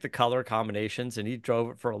 He picked the color combinations and he drove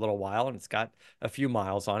it for a little while, and it's got a few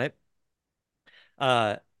miles on it.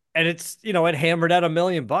 Uh, and it hammered out $1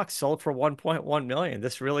 million, sold for 1.1 million.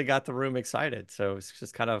 This really got the room excited. So it's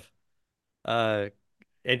just kind of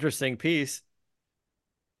interesting piece.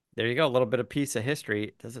 There you go, a little bit of piece of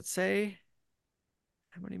history. Does it say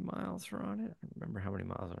how many miles are on it? I don't remember how many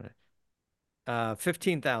miles on it.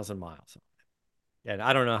 15,000 miles. And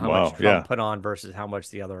I don't know how much Wow. Trump Yeah. put on versus how much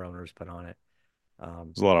the other owners put on it.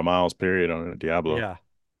 There's a lot of miles, period, on a Diablo. Yeah.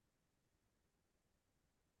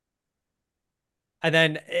 And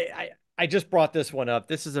then I just brought this one up.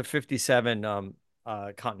 This is a 57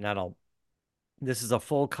 Continental. This is a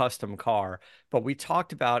full custom car, but we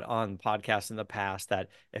talked about on podcasts in the past that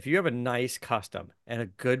if you have a nice custom and a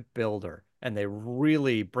good builder and they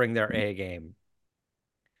really bring their A game,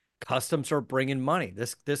 customs are bringing money.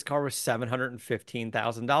 This car was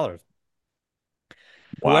 $715,000.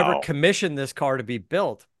 Whoever Wow. commissioned this car to be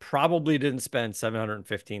built probably didn't spend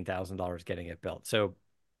 $715,000 getting it built. So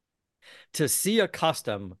to see a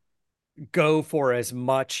custom go for as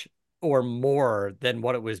much or more than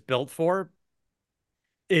what it was built for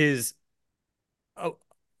is a,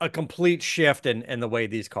 a complete shift in the way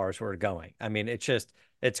these cars were going. I mean,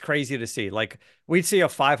 it's crazy to see. Like, we'd see a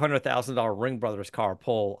 $500,000 Ring Brothers car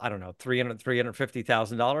pull, I don't know,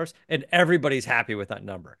 $350,000, and everybody's happy with that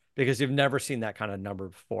number because you've never seen that kind of number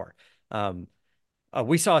before.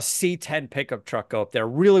 We saw a C10 pickup truck go up there,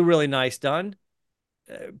 really, really nice done,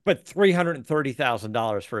 but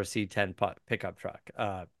 $330,000 for a C10 pickup truck.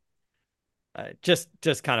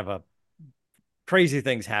 Just kind of a crazy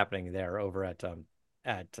things happening there over at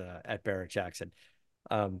Barrett-Jackson.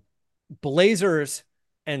 Blazers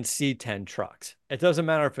and C10 trucks. It doesn't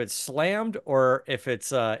matter if it's slammed or if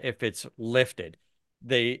it's lifted.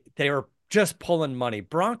 They are just pulling money.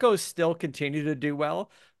 Broncos still continue to do well,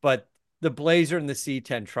 but the Blazer and the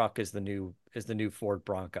C10 truck is the new Ford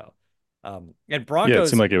Bronco. And Yeah,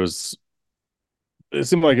 Broncos, it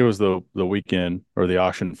seemed like it was the weekend or the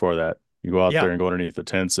auction for that. You go out yeah, there and go underneath the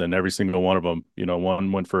tents, and every single one of them,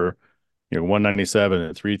 one went for 197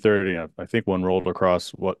 and 330. I think one rolled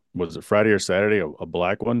across, what was it, Friday or Saturday, a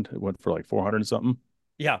black one. It went for like 400 and something.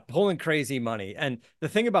 yeah, pulling crazy money. And the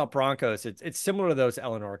thing about Broncos, it's similar to those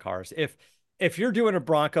Eleanor cars. If you're doing a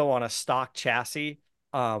Bronco on a stock chassis,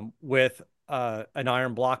 with an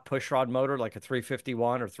iron block pushrod motor like a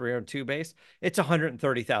 351 or 302 base, it's a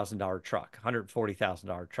 $130,000 truck,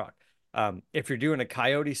 $140,000 truck. If you're doing a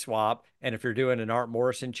Coyote swap, and if you're doing an Art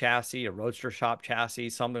Morrison chassis, a Roadster Shop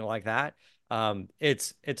chassis, something like that,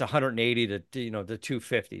 it's 180 to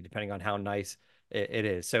 250, depending on how nice it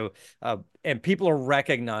is. So and people are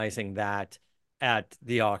recognizing that at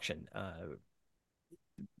the auction,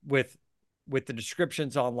 with the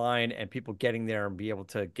descriptions online and people getting there and be able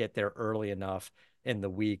to get there early enough in the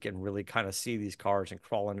week and really kind of see these cars and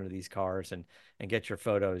crawl under these cars and get your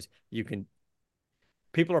photos. You can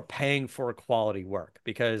People are paying for quality work,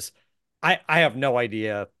 because I have no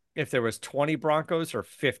idea if there was 20 Broncos or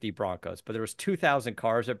 50 Broncos, but there was 2,000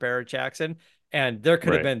 cars at Barrett-Jackson, and there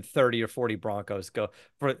could have Right. been 30 or 40 Broncos go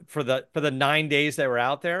for the 9 days they were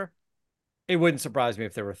out there. It wouldn't surprise me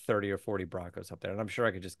if there were 30 or 40 Broncos up there. And I'm sure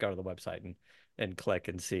I could just go to the website and click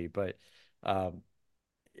and see. But um,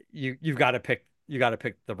 you got to pick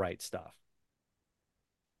the right stuff.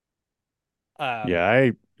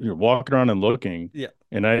 Yeah, Um, walking around and looking, yeah,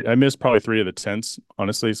 and I missed probably three of the tents,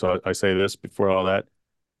 honestly. So I say this before all that.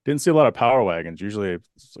 Didn't see a lot of power wagons. Usually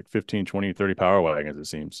it's like 15, 20, 30 power wagons, it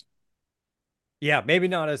seems. yeah, maybe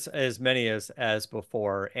not as many as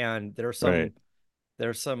before. And Right.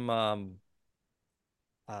 there's some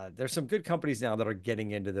there's some good companies now that are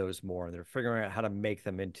getting into those more, and they're figuring out how to make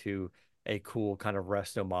them into a cool kind of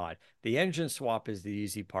resto mod. The engine swap is the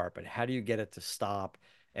easy part, but how do you get it to stop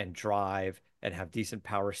and drive and have decent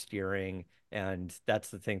power steering? And that's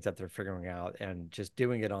the things that they're figuring out. And just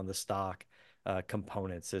doing it on the stock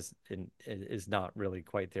components is not really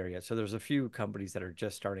quite there yet. So there's a few companies that are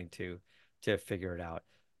just starting to figure it out.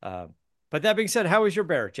 But that being said, how was your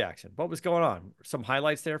Barrett-Jackson? What was going on? Some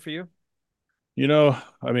highlights there for you?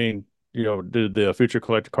 I mean, did the Future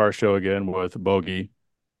Collector Car Show again with Bogey.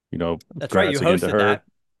 That's right. You Congrats again to hosted her. that.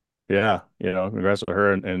 Yeah, congrats to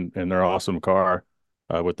her and their awesome car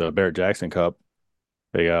with the Barrett Jackson Cup.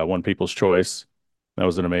 They won People's Choice. That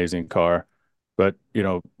was an amazing car. But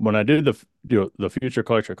when I did the Future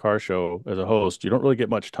Collector Car Show as a host, you don't really get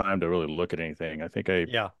much time to really look at anything. I think I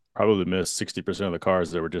Yeah. probably missed 60% of the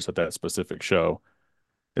cars that were just at that specific show.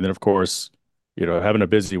 And then, of course, having a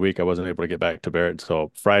busy week, I wasn't able to get back to Barrett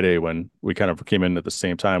until Friday when we kind of came in at the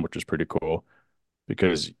same time, which was pretty cool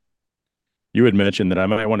because you had mentioned that I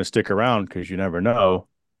might want to stick around because you never know.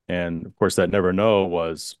 And of course, that never know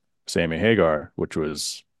was Sammy Hagar, which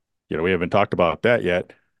was, we haven't talked about that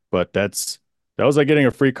yet, but that was like getting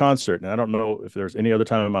a free concert. And I don't know if there's any other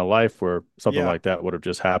time in my life where something Yeah. like that would have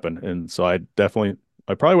just happened. And so I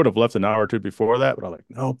probably would have left an hour or two before that, but I'm like,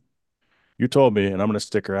 no, you told me, and I'm going to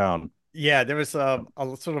stick around. Yeah, there was a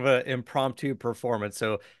sort of an impromptu performance.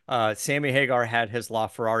 So Sammy Hagar had his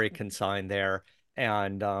LaFerrari consigned there,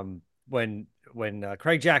 and when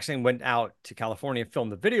Craig Jackson went out to California and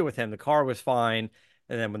filmed the video with him, the car was fine.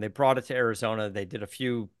 And then when they brought it to Arizona, they did a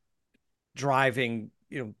few driving.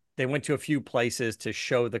 They went to a few places to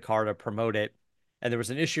show the car to promote it, and there was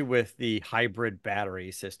an issue with the hybrid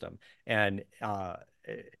battery system, and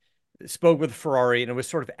spoke with Ferrari, and it was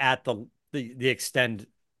sort of at the extend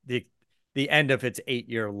the the end of its 8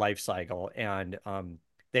 year life cycle, and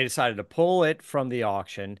they decided to pull it from the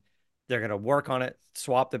auction. They're going to work on it,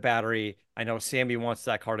 swap the battery. I know Sammy wants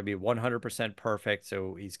that car to be 100% perfect,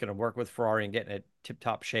 so he's going to work with Ferrari and get in it tip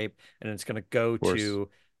top shape, and it's going to go Of course. to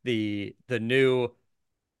the new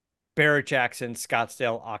Barrett-Jackson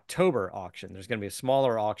Scottsdale October auction. There's going to be a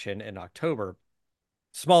smaller auction in October.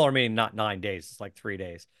 Smaller meaning not 9 days, it's like 3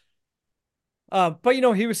 days. But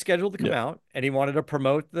he was scheduled to come Yeah. out, and he wanted to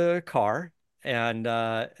promote the car. And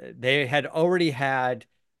they had already had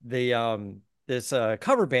the this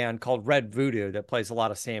cover band called Red Voodoo that plays a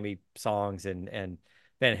lot of Sammy songs and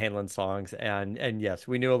Van Halen songs. And yes,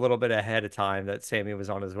 we knew a little bit ahead of time that Sammy was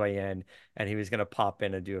on his way in, and he was going to pop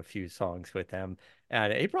in and do a few songs with them.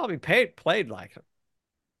 And he probably played like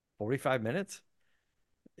 45 minutes.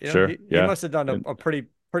 Sure. He Yeah. must have done And a pretty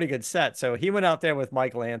good set. So he went out there with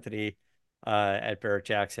Michael Anthony at Barrett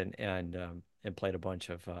Jackson, and and played a bunch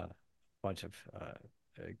of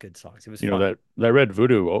good songs. It was You know, fun. that Red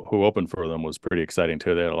Voodoo who opened for them was pretty exciting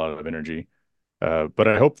too. They had a lot of energy. But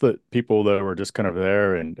I hope that people that were just kind of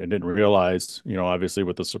there and didn't realize, you know, obviously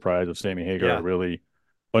with the surprise of Sammy Hagar, Yeah. really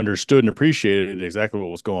understood and appreciated exactly what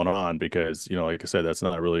was going on because, you know, like I said, that's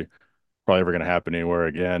not really probably ever going to happen anywhere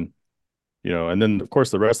again. You know, and then of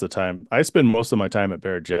course the rest of the time, I spend most of my time at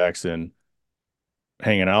Barrett-Jackson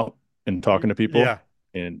hanging out and talking to people. Yeah.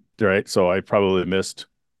 And right, so I probably missed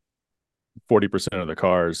 40% of the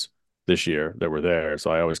cars this year that were there.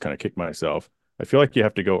 So I always kind of kick myself. I feel like you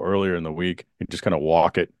have to go earlier in the week and just kind of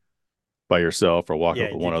walk it by yourself or walk it Yeah,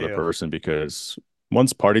 with you one other do. person because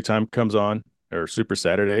once party time comes on or Super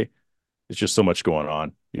Saturday, it's just so much going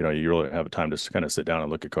on. You know, you really have time to kind of sit down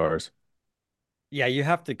and look at cars. Yeah, you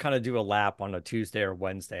have to kind of do a lap on a Tuesday or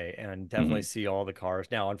Wednesday and definitely Hmm. see all the cars.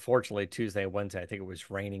 Now, unfortunately, Tuesday and Wednesday, I think it was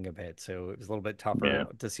raining a bit, so it was a little bit Yeah, tougher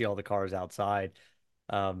to see all the cars outside.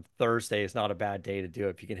 Thursday is not a bad day to do it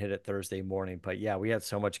if you can hit it Thursday morning. But yeah, we had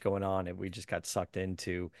so much going on and we just got sucked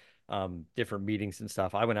into different meetings and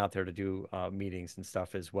stuff. I went out there to do meetings and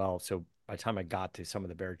stuff as well. So by the time I got to some of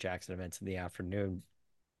the Barrett-Jackson events in the afternoon,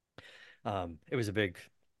 it was a big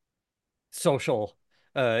social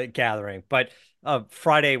gathering. But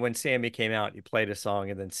Friday when Sammy came out, he played a song,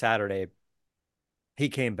 and then Saturday he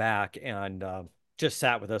came back and just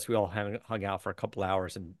sat with us. We all hung out for a couple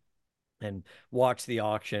hours and watched the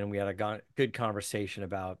auction. We had a good conversation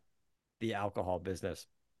about the alcohol business,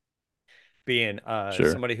 being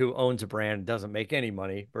sure. somebody who owns a brand and doesn't make any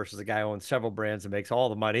money versus a guy who owns several brands and makes all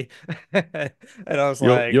the money. And I was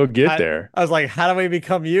You'll like, get there. I was like, how do we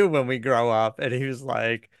become you when we grow up? And he was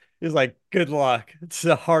like, good luck. It's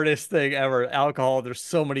the hardest thing ever. Alcohol, there's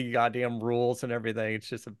so many goddamn rules and everything. It's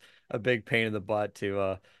just a big pain in the butt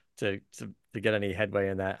to get any headway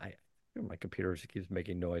in that. My computer keeps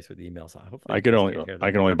making noise with emails. Hopefully you guys can't hear I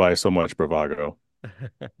that. can only buy so much Bravago.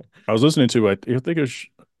 I was listening to I think it was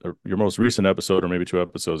your most recent episode or maybe 2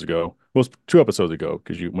 episodes ago. Well, 2 episodes ago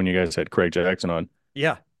because you when you guys had Craig Jackson on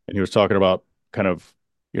Yeah. and he was talking about kind of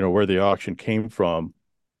where the auction came from,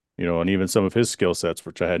 and even some of his skill sets,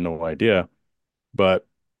 which I had no idea. But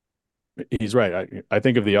he's right. I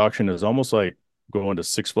think of the auction as almost like going to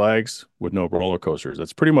Six Flags with no roller coasters.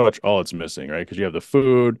 That's pretty much all it's missing, right? Because you have the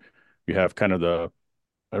food, you have kind of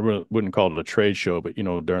I really wouldn't call it a trade show, but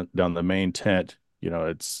down the main tent, you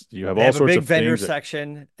have They all have a sorts big of vendor things that,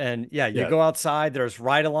 section, and yeah, you yeah, go outside. There's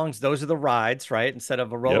ride-alongs. Those are the rides, right? Instead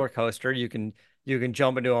of a roller yep. coaster, you can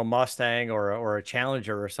jump into a Mustang or a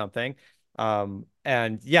Challenger or something.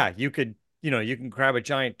 And yeah, you can grab a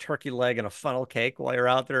giant turkey leg and a funnel cake while you're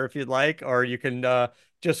out there if you'd like, or you can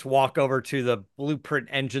just walk over to the Blueprint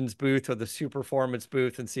Engines booth or the Super Performance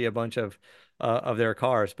booth and see a bunch of their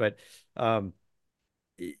cars. But um,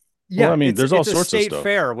 Well, I yeah, mean, there's all it's a sorts of state stuff.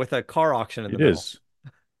 fair with a car auction in the It middle. is.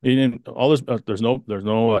 And all this, there's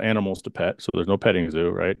no animals to pet, so there's no petting zoo,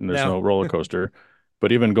 right? And there's No. no roller coaster.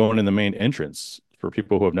 But even going in the main entrance for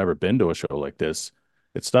people who have never been to a show like this,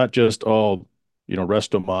 it's not just all,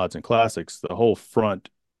 resto mods and classics. The whole front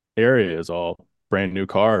area is all brand new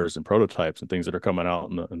cars and prototypes and things that are coming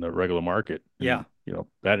out in the regular market. Yeah. And,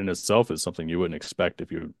 that in itself is something you wouldn't expect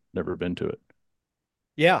if you've never been to it.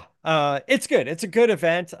 Yeah. It's good. It's a good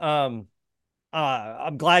event. I'm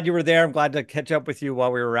glad you were there. I'm glad to catch up with you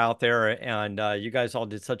while we were out there. And you guys all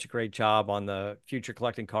did such a great job on the Future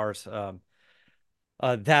Collecting Cars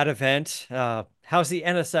that event. How's the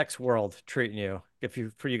NSX world treating you?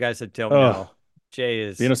 For you guys that don't Oh, know,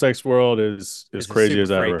 Jay the NSX world is is a crazy super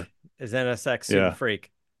as ever. freak. Is NSX super Yeah.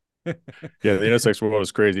 freak? Yeah, the NSX world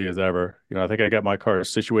is crazy as ever. I think I got my car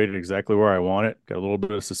situated exactly where I want it. Got a little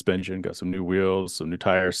bit of suspension, got some new wheels, some new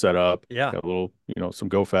tires set up, Yeah. got a little, some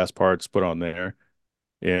go fast parts put on there.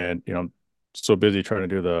 And, I'm so busy trying to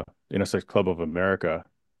do the NSX Club of America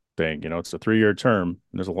thing. It's a 3-year term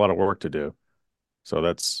and there's a lot of work to do. So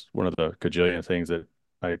that's one of the cajillion things that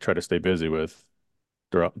I try to stay busy with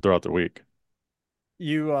throughout the week.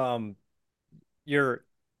 You your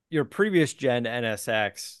your previous gen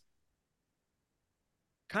NSX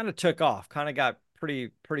kind of took off, kind of got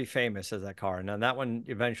pretty famous as that car. And then that one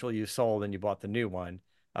eventually you sold and you bought the new one,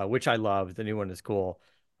 which I love. The new one is cool.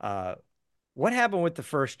 Uh, what happened with the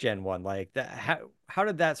first gen one? Like that, how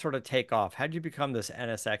did that sort of take off? How did you become this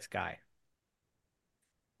NSX guy?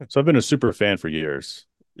 So I've been a super fan for years.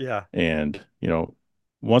 Yeah, And,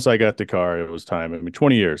 once I got the car, it was time. I mean,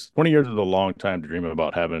 20 years. 20 years is a long time to dream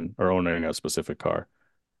about having or owning a specific car.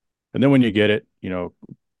 And then when you get it,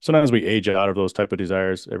 sometimes we age out of those type of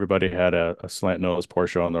desires. Everybody had a slant nose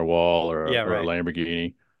Porsche on their wall yeah, or a right.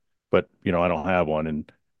 Lamborghini, but I don't have one.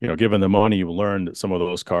 And given the money, you learn that some of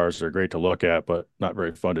those cars are great to look at, but not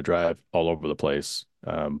very fun to drive all over the place.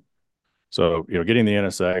 So, getting the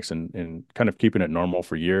NSX and kind of keeping it normal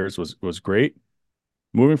for years was great.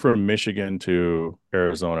 Moving from Michigan to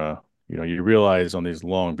Arizona, you realize on these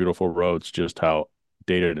long, beautiful roads just how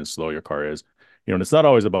dated and slow your car is. And it's not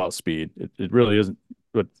always about speed. It really isn't,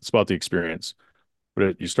 but it's about the experience.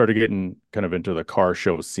 But you started getting kind of into the car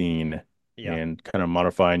show scene Yeah. and kind of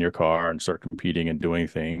modifying your car and start competing and doing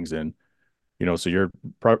things. And, so you're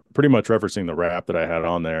pretty much referencing the wrap that I had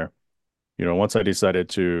on there. Once I decided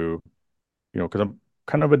to, because I'm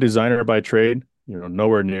kind of a designer by trade,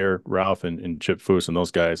 nowhere near Ralph and Chip Foose and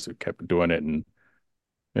those guys who kept doing it and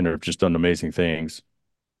have just done amazing things.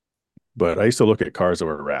 But I used to look at cars that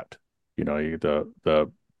were wrapped,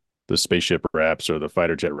 the spaceship wraps or the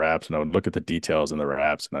fighter jet wraps, and I would look at the details in the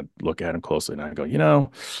wraps and I'd look at them closely and I'd go,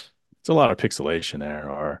 it's a lot of pixelation there,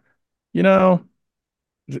 or, you know,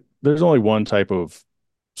 there's only one type of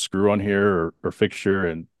screw on here or fixture.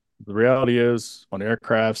 And the reality is on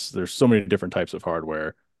aircrafts, there's so many different types of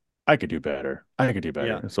hardware. I could do better. I could do better.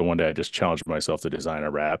 Yeah. And so one day I just challenged myself to design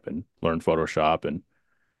a wrap and learn Photoshop and,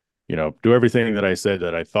 do everything that I said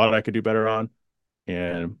that I thought I could do better on.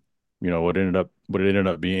 And, what it ended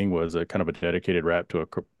up being was a kind of a dedicated wrap to a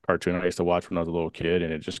cartoon I used to watch when I was a little kid.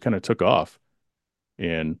 And it just kind of took off.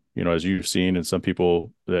 And, as you've seen, and some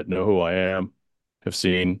people that know who I am have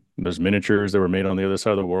seen, there's miniatures that were made on the other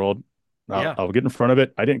side of the world. Yeah. I'll get in front of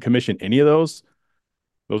it. I didn't commission any of those.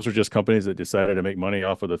 Those are just companies that decided to make money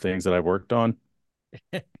off of the things that I've worked on.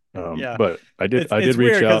 Yeah. But I did It's reach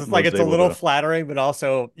weird because out it's and like was it's a able little to. flattering, but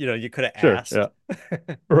also, you could have Sure. asked. Yeah.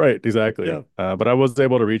 Right. Yeah. Exactly. But I was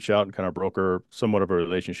able to reach out and kind of broker somewhat of a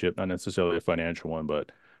relationship, not necessarily a financial one,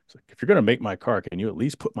 but it's like, if you're going to make my car, can you at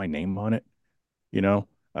least put my name on it? You know?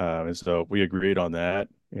 And so we agreed on that.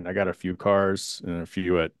 And I got a few cars and a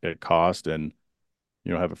few at cost and,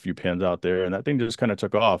 have a few pins out there. And that thing just kind of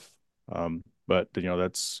took off. But,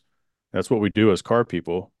 that's what we do as car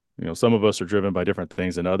people. Some of us are driven by different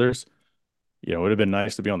things than others. It would have been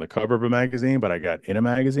nice to be on the cover of a magazine, but I got in a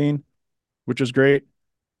magazine, which is great.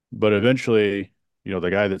 But eventually, the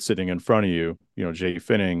guy that's sitting in front of you, Jhae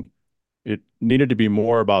Pfenning, it needed to be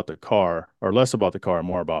more about the car or less about the car and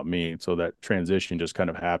more about me. So that transition just kind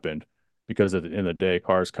of happened because at the end of the day,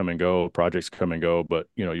 cars come and go, projects come and go, but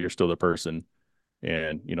you're still the person.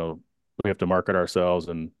 And, we have to market ourselves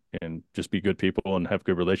and just be good people and have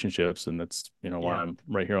good relationships. And that's, why Yeah. I'm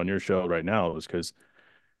right here on your show right now is because,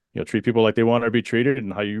 treat people like they want to be treated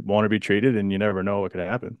and how you want to be treated, and you never know what could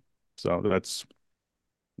happen. So that's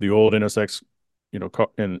the old NSX,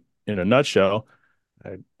 in a nutshell.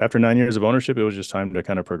 After 9 years of ownership, it was just time to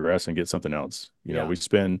kind of progress and get something else. Yeah. We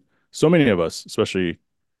spend so many of us, especially,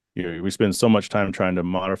 we spend so much time trying to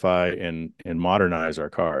modify and modernize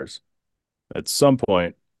our cars. At some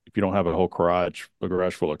point, if you don't have a garage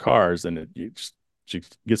full of cars, then you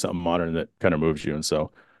get something modern that kind of moves you. And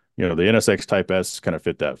so, the NSX Type S kind of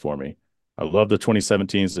fit that for me. I love the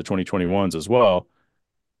 2017s, the 2021s as well,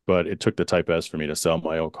 but it took the Type S for me to sell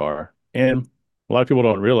my old car. And a lot of people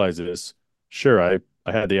don't realize this. Sure, I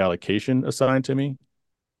had the allocation assigned to me.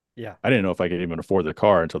 Yeah. I didn't know if I could even afford the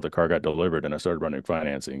car until the car got delivered and I started running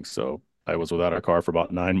financing. So I was without a car for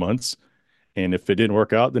about 9 months. And if it didn't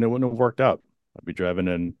work out, then it wouldn't have worked out. I'd be driving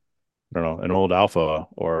in, I don't know, an old Alpha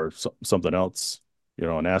or something else,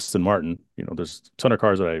 an Aston Martin. There's a ton of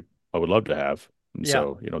cars that I would love to have. And Yeah.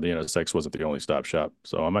 so, the NSX wasn't the only stop shop.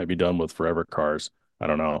 So I might be done with forever cars. I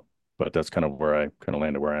don't know. But that's kind of where I kind of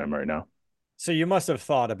landed where I am right now. So you must have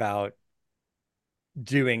thought about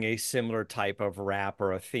doing a similar type of wrap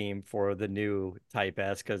or a theme for the new Type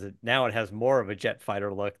S because now it has more of a jet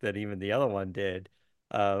fighter look than even the other one did.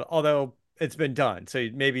 Although it's been done, so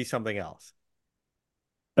maybe something else.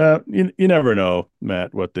 You never know,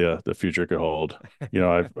 Matt, what the future could hold.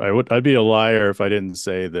 I'd be a liar if I didn't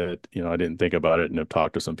say that, I didn't think about it and have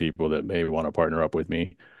talked to some people that maybe want to partner up with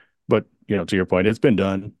me. But, to your point, it's been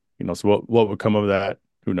done, so what would come of that?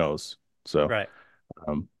 Who knows? So, Right.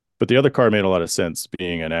 um, but the other car made a lot of sense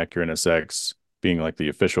being an Acura NSX, being like the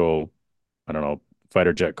official, I don't know,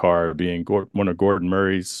 fighter jet car, being one of Gordon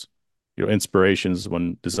Murray's, inspirations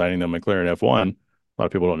when designing the McLaren F1. A lot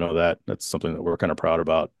of people don't know that. That's something that we're kind of proud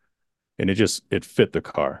about. And it fit the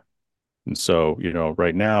car. And so,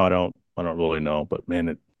 right now I don't really know, but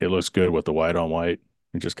man, it looks good with the white on white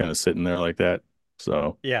and just kind of sitting there like that.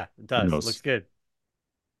 So Yeah, it who does. knows? Looks good.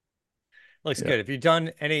 Looks Yeah. good. Have you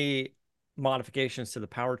done any modifications to the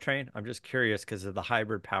powertrain? I'm just curious because of the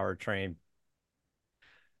hybrid powertrain.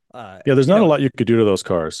 Yeah, there's You not a know, lot you could do to those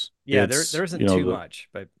cars. yeah, there It's, there isn't too much,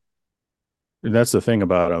 but And that's the thing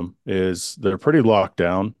about them is they're pretty locked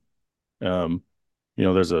down. Um,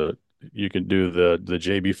 there's you can do the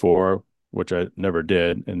JB4, which I never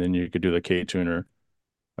did, and then you could do the K tuner.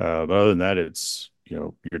 But other than that, it's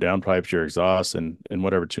your downpipes, your exhaust, and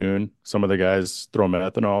whatever tune. Some of the guys throw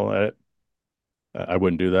methanol at it. I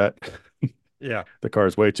wouldn't do that. Yeah. The car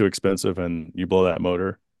is way too expensive, and you blow that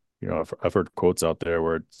motor. I've heard quotes out there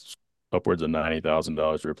where it's upwards of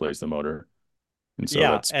 $90,000 to replace the motor, and so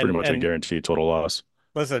Yeah. that's pretty much a guaranteed total loss.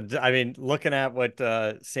 Listen, I mean, looking at what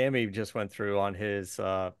Sammy just went through on his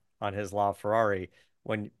LaFerrari,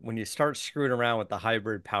 when you start screwing around with the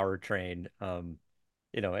hybrid powertrain, and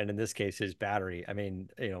in this case his battery, I mean,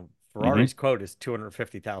 Ferrari's quote is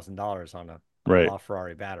 $250,000 on a Right.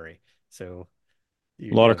 LaFerrari battery. So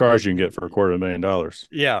a lot of cars you can get for $250,000.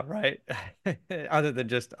 Yeah, right. Other than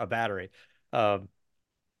just a battery.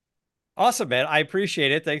 Awesome, man. I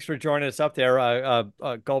appreciate it. Thanks for joining us up there.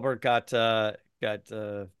 Goldberg got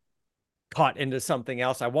caught into something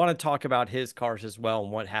else. I want to talk about his cars as well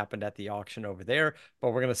and what happened at the auction over there,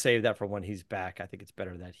 but we're going to save that for when he's back. I think it's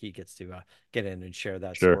better that he gets to get in and share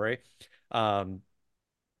that story.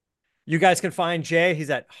 You guys can find Jhae. He's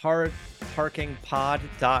at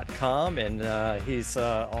hardparkingpod.com, and he's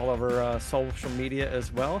all over social media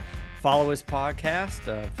as well. Follow his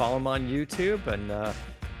podcast, follow him on YouTube, and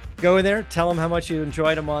go in there, tell him how much you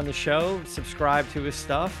enjoyed him on the show, subscribe to his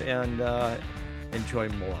stuff, and enjoy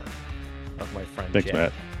more of my friend Thanks, Jhae.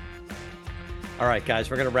 Matt. All right, guys,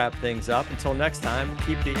 we're going to wrap things up. Until next time,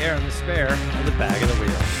 keep the air in the spare and the bag in the wheel.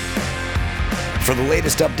 For the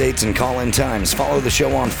latest updates and call-in times, follow the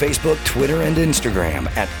show on Facebook, Twitter, and Instagram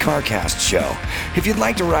at CarCast Show. If you'd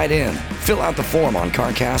like to write in, fill out the form on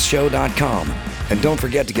CarCastShow.com. And don't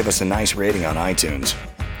forget to give us a nice rating on iTunes.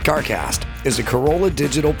 CarCast is a Corolla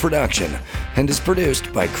Digital production and is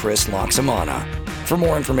produced by Chris Loxamana. For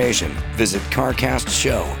more information, visit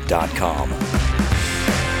CarCastShow.com.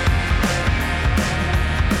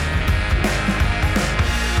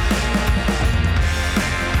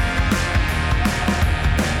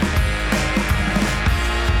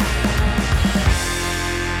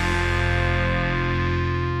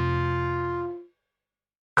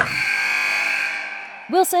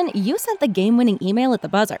 Wilson, you sent the game-winning email at the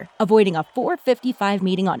buzzer, avoiding a 4:55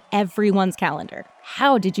 meeting on everyone's calendar.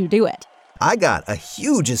 How did you do it? I got a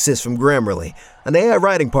huge assist from Grammarly, an AI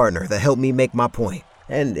writing partner that helped me make my point.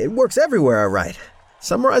 And it works everywhere I write.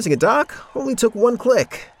 Summarizing a doc only took one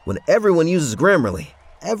click. When everyone uses Grammarly,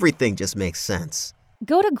 everything just makes sense.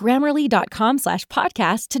 Go to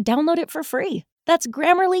Grammarly.com/podcast to download it for free. That's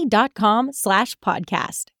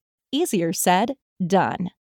Grammarly.com/podcast. Easier said, done.